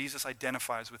profoundly Jesus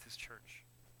identifies with his church.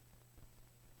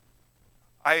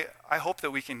 I hope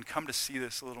that we can come to see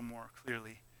this a little more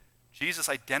clearly. Jesus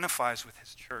identifies with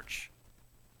his church.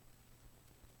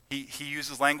 He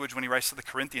uses language when he writes to the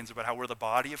Corinthians about how we're the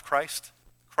body of Christ.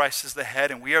 Christ is the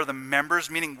head and we are the members,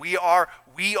 meaning we are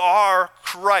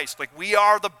Christ. Like we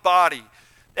are the body.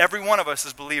 Every one of us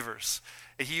is believers.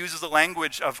 He uses the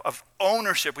language of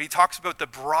ownership. He talks about the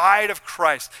bride of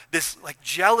Christ, this like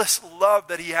jealous love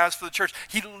that he has for the church.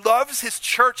 He loves his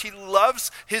church. He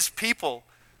loves his people.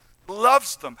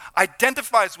 Loves them,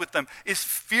 identifies with them, is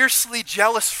fiercely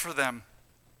jealous for them.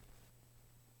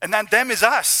 And that them is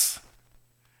us.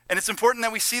 And it's important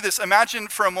that we see this. Imagine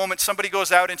for a moment somebody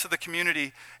goes out into the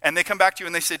community and they come back to you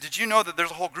and they say, did you know that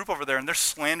there's a whole group over there and they're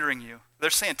slandering you? They're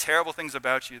saying terrible things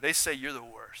about you. They say you're the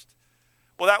worst.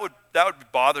 Well, that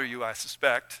would bother you, I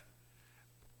suspect.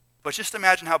 But just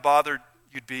imagine how bothered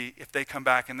you'd be if they come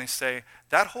back and they say,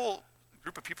 that whole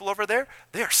group of people over there,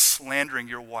 they are slandering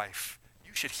your wife.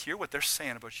 You should hear what they're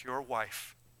saying about your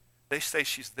wife. They say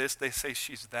she's this, they say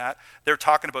she's that. They're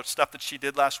talking about stuff that she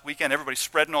did last weekend. Everybody's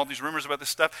spreading all these rumors about this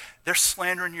stuff. They're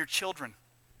slandering your children.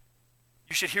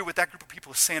 You should hear what that group of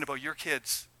people is saying about your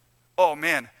kids. Oh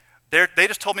man, they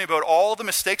just told me about all the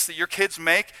mistakes that your kids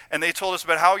make, and they told us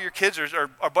about how your kids are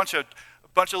a bunch of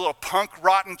little punk,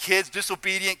 rotten kids,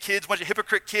 disobedient kids, a bunch of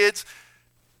hypocrite kids.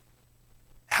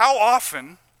 How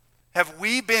often have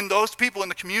we been those people in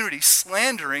the community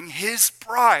slandering his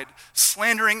bride,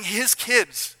 slandering his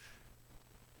kids?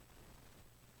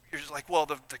 You're just like, well,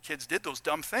 the kids did those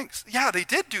dumb things. Yeah, they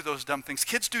did do those dumb things.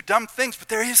 Kids do dumb things, but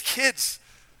they're his kids.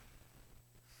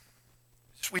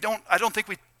 I don't think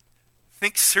we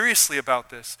think seriously about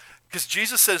this, because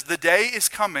Jesus says the day is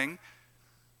coming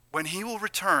when he will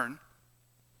return,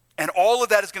 and all of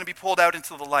that is going to be pulled out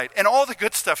into the light, and all the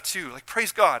good stuff too. Like,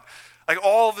 praise God. Like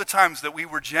all of the times that we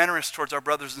were generous towards our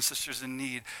brothers and sisters in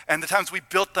need, and the times we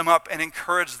built them up and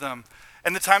encouraged them,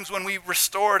 and the times when we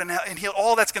restored and healed,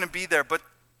 all that's going to be there. But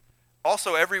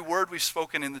also every word we've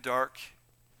spoken in the dark,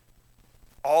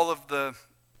 all of the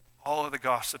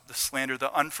gossip, the slander,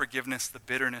 the unforgiveness, the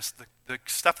bitterness, the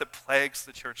stuff that plagues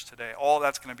the church today, all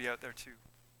that's going to be out there too.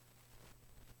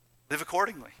 Live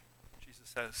accordingly, Jesus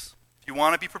says. If you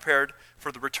want to be prepared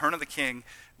for the return of the King,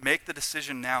 make the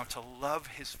decision now to love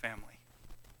his family.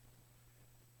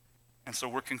 And so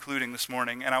we're concluding this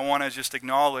morning, and I want to just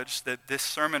acknowledge that this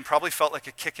sermon probably felt like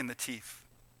a kick in the teeth.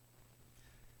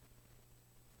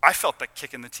 I felt that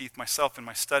kick in the teeth myself in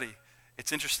my study.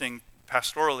 It's interesting,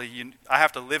 pastorally, I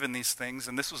have to live in these things,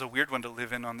 and this was a weird one to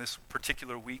live in on this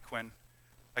particular week when,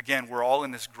 again, we're all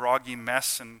in this groggy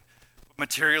mess, and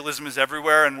materialism is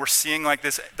everywhere, and we're seeing like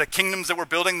this, the kingdoms that we're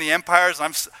building, the empires.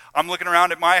 I'm looking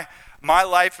around at my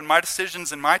life and my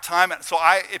decisions and my time. So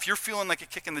if you're feeling like a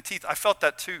kick in the teeth, I felt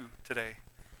that too today.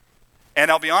 And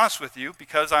I'll be honest with you,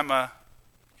 because I'm a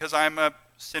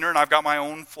sinner and I've got my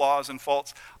own flaws and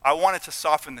faults, I wanted to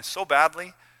soften this so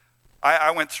badly. I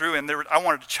went through and I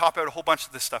wanted to chop out a whole bunch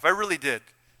of this stuff. I really did.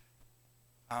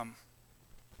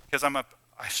 Because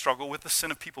I struggle with the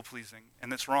sin of people pleasing,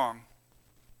 and it's wrong.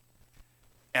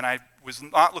 And I was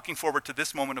not looking forward to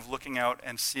this moment of looking out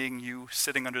and seeing you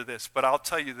sitting under this. But I'll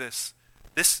tell you this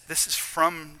is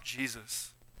from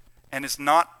Jesus. And it's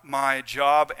not my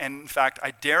job. And in fact,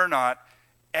 I dare not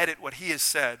edit what he has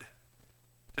said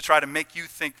to try to make you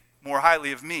think more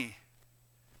highly of me.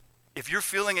 If you're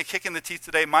feeling a kick in the teeth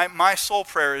today, my sole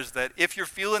prayer is that if you're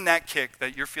feeling that kick,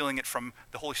 that you're feeling it from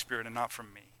the Holy Spirit and not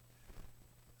from me.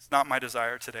 It's not my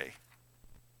desire today.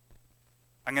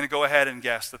 I'm going to go ahead and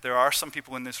guess that there are some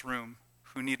people in this room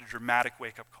who need a dramatic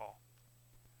wake-up call.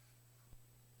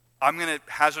 I'm going to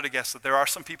hazard a guess that there are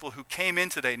some people who came in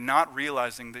today not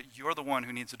realizing that you're the one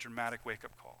who needs a dramatic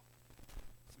wake-up call.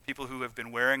 Some people who have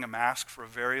been wearing a mask for a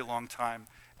very long time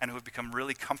and who have become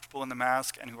really comfortable in the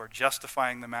mask and who are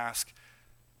justifying the mask.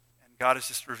 And God is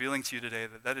just revealing to you today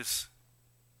that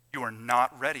you are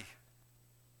not ready.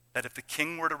 That if the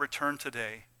King were to return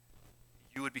today,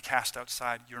 you would be cast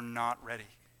outside. You're not ready.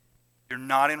 You're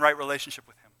not in right relationship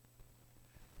with him.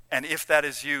 And if that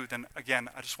is you, then again,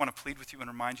 I just want to plead with you and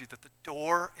remind you that the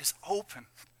door is open.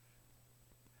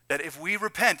 That if we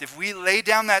repent, if we lay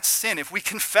down that sin, if we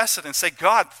confess it and say,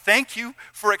 God, thank you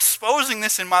for exposing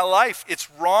this in my life. It's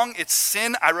wrong, it's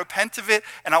sin, I repent of it,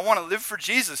 and I want to live for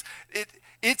Jesus.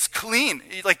 It's clean.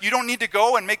 Like, you don't need to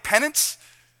go and make penance.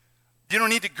 You don't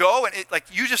need to go, and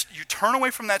you turn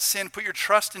away from that sin, put your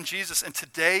trust in Jesus, and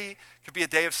today could be a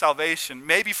day of salvation.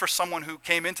 Maybe for someone who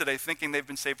came in today thinking they've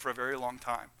been saved for a very long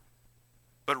time.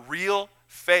 But real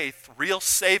faith, real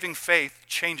saving faith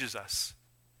changes us.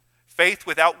 Faith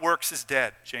without works is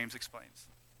dead, James explains.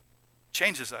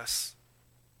 Changes us.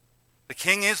 The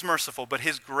King is merciful, but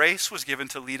his grace was given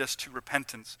to lead us to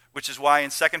repentance, which is why in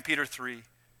 2 Peter 3,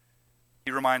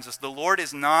 he reminds us, the Lord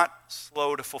is not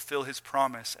slow to fulfill his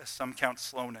promise, as some count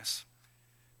slowness,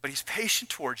 but he's patient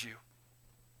towards you,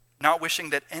 not wishing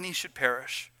that any should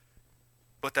perish,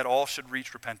 but that all should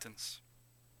reach repentance.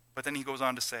 But then he goes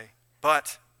on to say,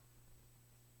 but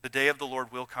the day of the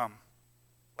Lord will come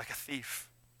like a thief,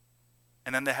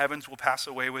 and then the heavens will pass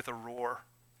away with a roar,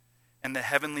 and the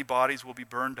heavenly bodies will be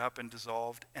burned up and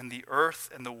dissolved, and the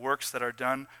earth and the works that are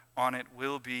done on it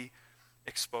will be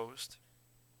exposed.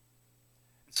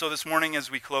 So this morning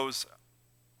as we close,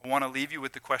 I want to leave you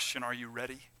with the question, are you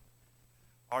ready?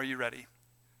 Are you ready?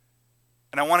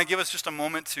 And I want to give us just a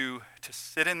moment to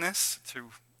sit in this, to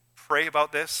pray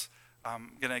about this.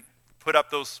 I'm going to put up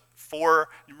those 4,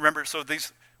 remember, so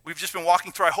we've just been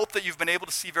walking through. I hope that you've been able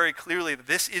to see very clearly that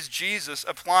this is Jesus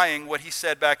applying what he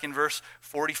said back in verse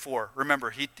 44.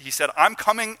 Remember, he said, I'm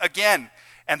coming again,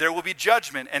 and there will be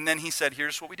judgment. And then he said,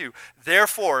 here's what we do.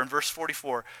 Therefore, in verse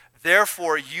 44,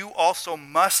 therefore you also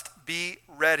must be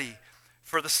ready,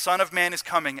 for the Son of Man is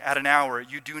coming at an hour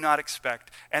you do not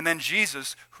expect. And then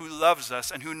Jesus, who loves us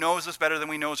and who knows us better than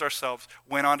we know ourselves,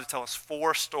 went on to tell us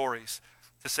 4 stories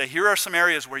to say, here are some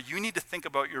areas where you need to think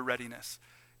about your readiness.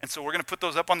 And so we're going to put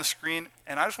those up on the screen,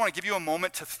 and I just want to give you a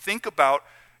moment to think about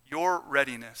your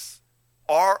readiness.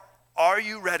 Are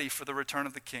you ready for the return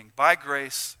of the King? By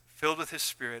grace, filled with his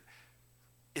Spirit.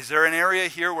 Is there an area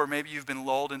here where maybe you've been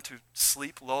lulled into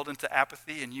sleep, lulled into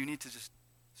apathy, and you need to just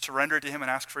surrender to him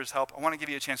and ask for his help? I want to give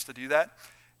you a chance to do that.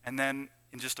 And then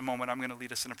in just a moment, I'm going to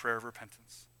lead us in a prayer of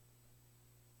repentance.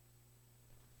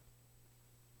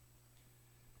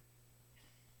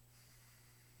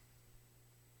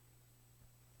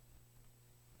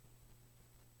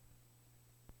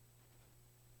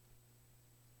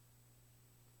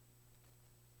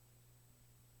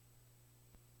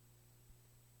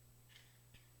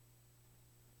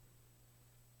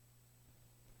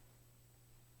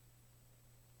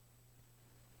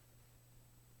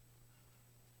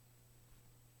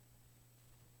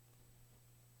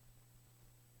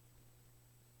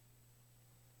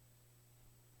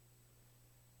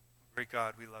 Great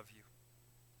God, we love you.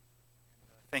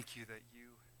 Thank you that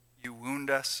you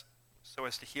wound us so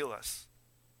as to heal us.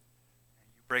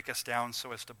 And you break us down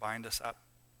so as to bind us up.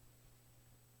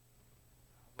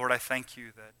 Lord, I thank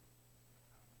you that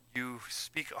you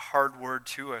speak a hard word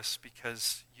to us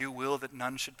because you will that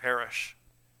none should perish.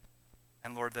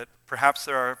 And Lord, that perhaps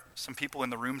there are some people in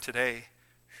the room today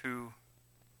who,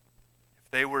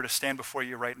 if they were to stand before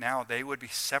you right now, they would be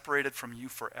separated from you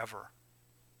forever.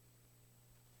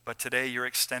 But today you're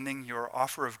extending your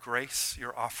offer of grace,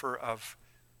 your offer of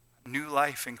new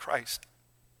life in Christ.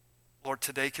 Lord,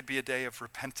 today could be a day of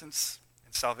repentance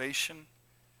and salvation.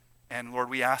 And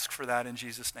Lord, we ask for that in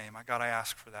Jesus' name. God, I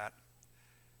ask for that.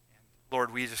 And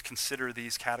Lord, we just consider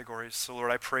these categories. So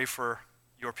Lord, I pray for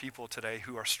your people today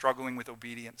who are struggling with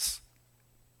obedience.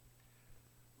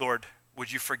 Lord,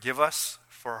 would you forgive us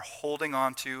for holding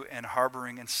on to and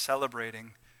harboring and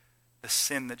celebrating the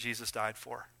sin that Jesus died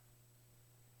for?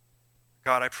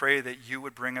 God, I pray that you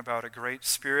would bring about a great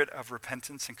spirit of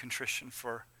repentance and contrition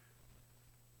for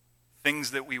things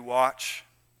that we watch,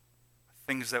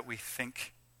 things that we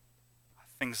think,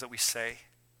 things that we say,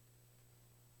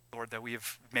 Lord, that we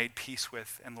have made peace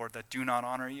with, and Lord, that do not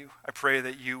honor you. I pray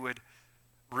that you would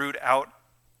root out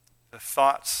the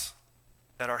thoughts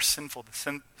that are sinful,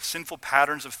 the sinful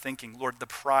patterns of thinking, Lord, the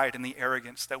pride and the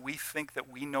arrogance that we think that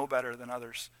we know better than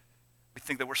others. We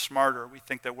think that we're smarter. We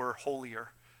think that we're holier.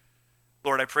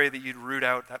 Lord, I pray that you'd root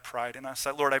out that pride in us.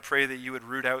 Lord, I pray that you would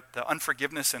root out the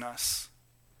unforgiveness in us,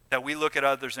 that we look at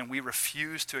others and we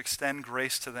refuse to extend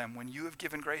grace to them when you have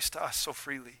given grace to us so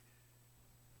freely.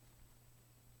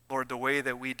 Lord, the way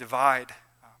that we divide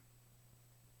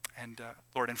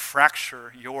Lord, and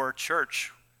fracture your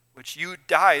church, which you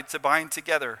died to bind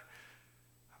together,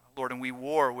 Lord, and we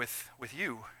war with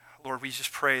you. Lord, we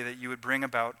just pray that you would bring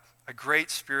about a great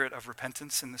spirit of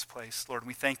repentance in this place. Lord,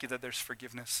 we thank you that there's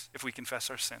forgiveness if we confess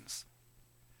our sins.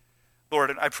 Lord,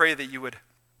 and I pray that you would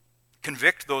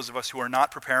convict those of us who are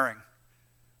not preparing,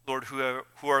 Lord,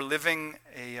 who are living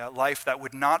a life that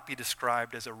would not be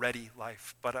described as a ready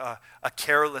life, but a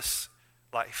careless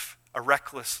life, a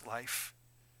reckless life.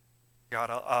 God,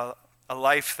 a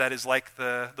life that is like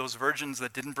those virgins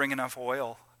that didn't bring enough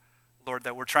oil, Lord,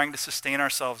 that we're trying to sustain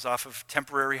ourselves off of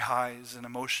temporary highs and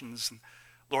emotions,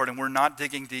 Lord, and we're not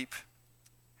digging deep.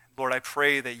 Lord, I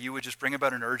pray that you would just bring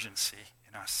about an urgency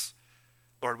in us.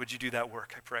 Lord, would you do that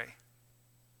work, I pray.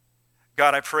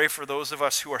 God, I pray for those of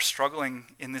us who are struggling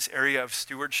in this area of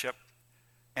stewardship.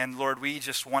 And Lord, we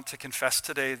just want to confess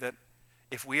today that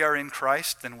if we are in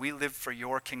Christ, then we live for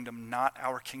your kingdom, not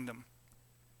our kingdom.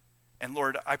 And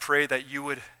Lord, I pray that you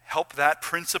would help that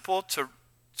principle to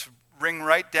ring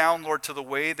right down, Lord, to the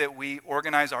way that we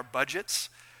organize our budgets,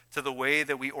 to the way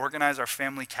that we organize our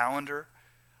family calendar,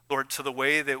 Lord, to the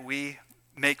way that we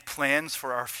make plans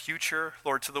for our future,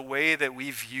 Lord, to the way that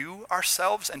we view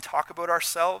ourselves and talk about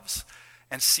ourselves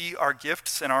and see our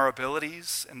gifts and our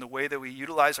abilities and the way that we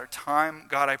utilize our time.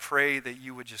 God, I pray that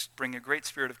you would just bring a great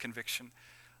spirit of conviction.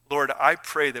 Lord, I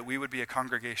pray that we would be a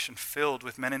congregation filled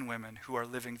with men and women who are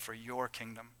living for your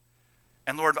kingdom.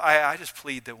 And Lord, I just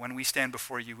plead that when we stand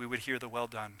before you, we would hear the well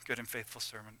done, good and faithful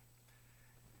servant.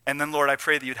 And then, Lord, I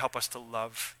pray that you'd help us to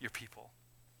love your people.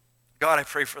 God, I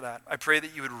pray for that. I pray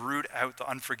that you would root out the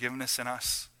unforgiveness in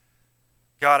us.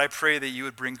 God, I pray that you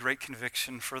would bring great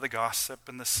conviction for the gossip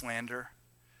and the slander.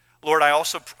 Lord, I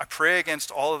pray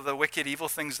against all of the wicked, evil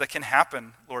things that can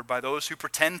happen, Lord, by those who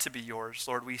pretend to be yours.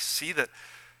 Lord, we see that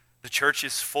the church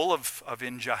is full of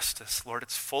injustice. Lord,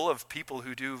 it's full of people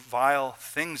who do vile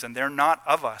things, and they're not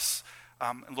of us.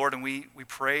 Lord, and we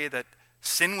pray that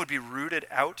sin would be rooted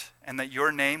out and that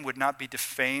your name would not be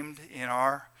defamed in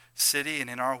our city and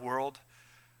in our world.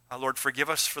 Lord, forgive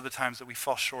us for the times that we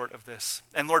fall short of this.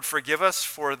 And Lord, forgive us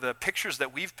for the pictures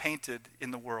that we've painted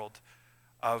in the world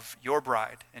of your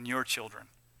bride and your children.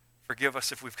 Forgive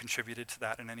us if we've contributed to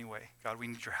that in any way. God, we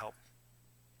need your help.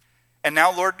 And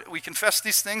now, Lord, we confess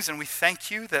these things and we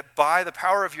thank you that by the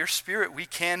power of your Spirit we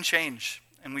can change.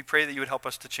 And we pray that you would help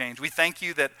us to change. We thank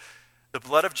you that the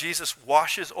blood of Jesus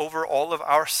washes over all of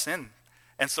our sin.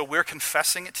 And so we're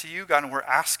confessing it to you, God, and we're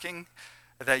asking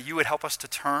that you would help us to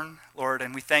turn, Lord.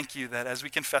 And we thank you that as we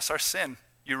confess our sin,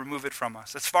 you remove it from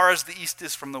us. As far as the east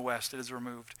is from the west, it is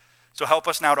removed. So help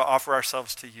us now to offer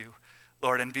ourselves to you,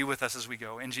 Lord, and be with us as we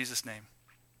go. In Jesus' name,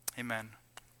 amen.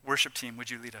 Worship team,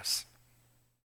 would you lead us?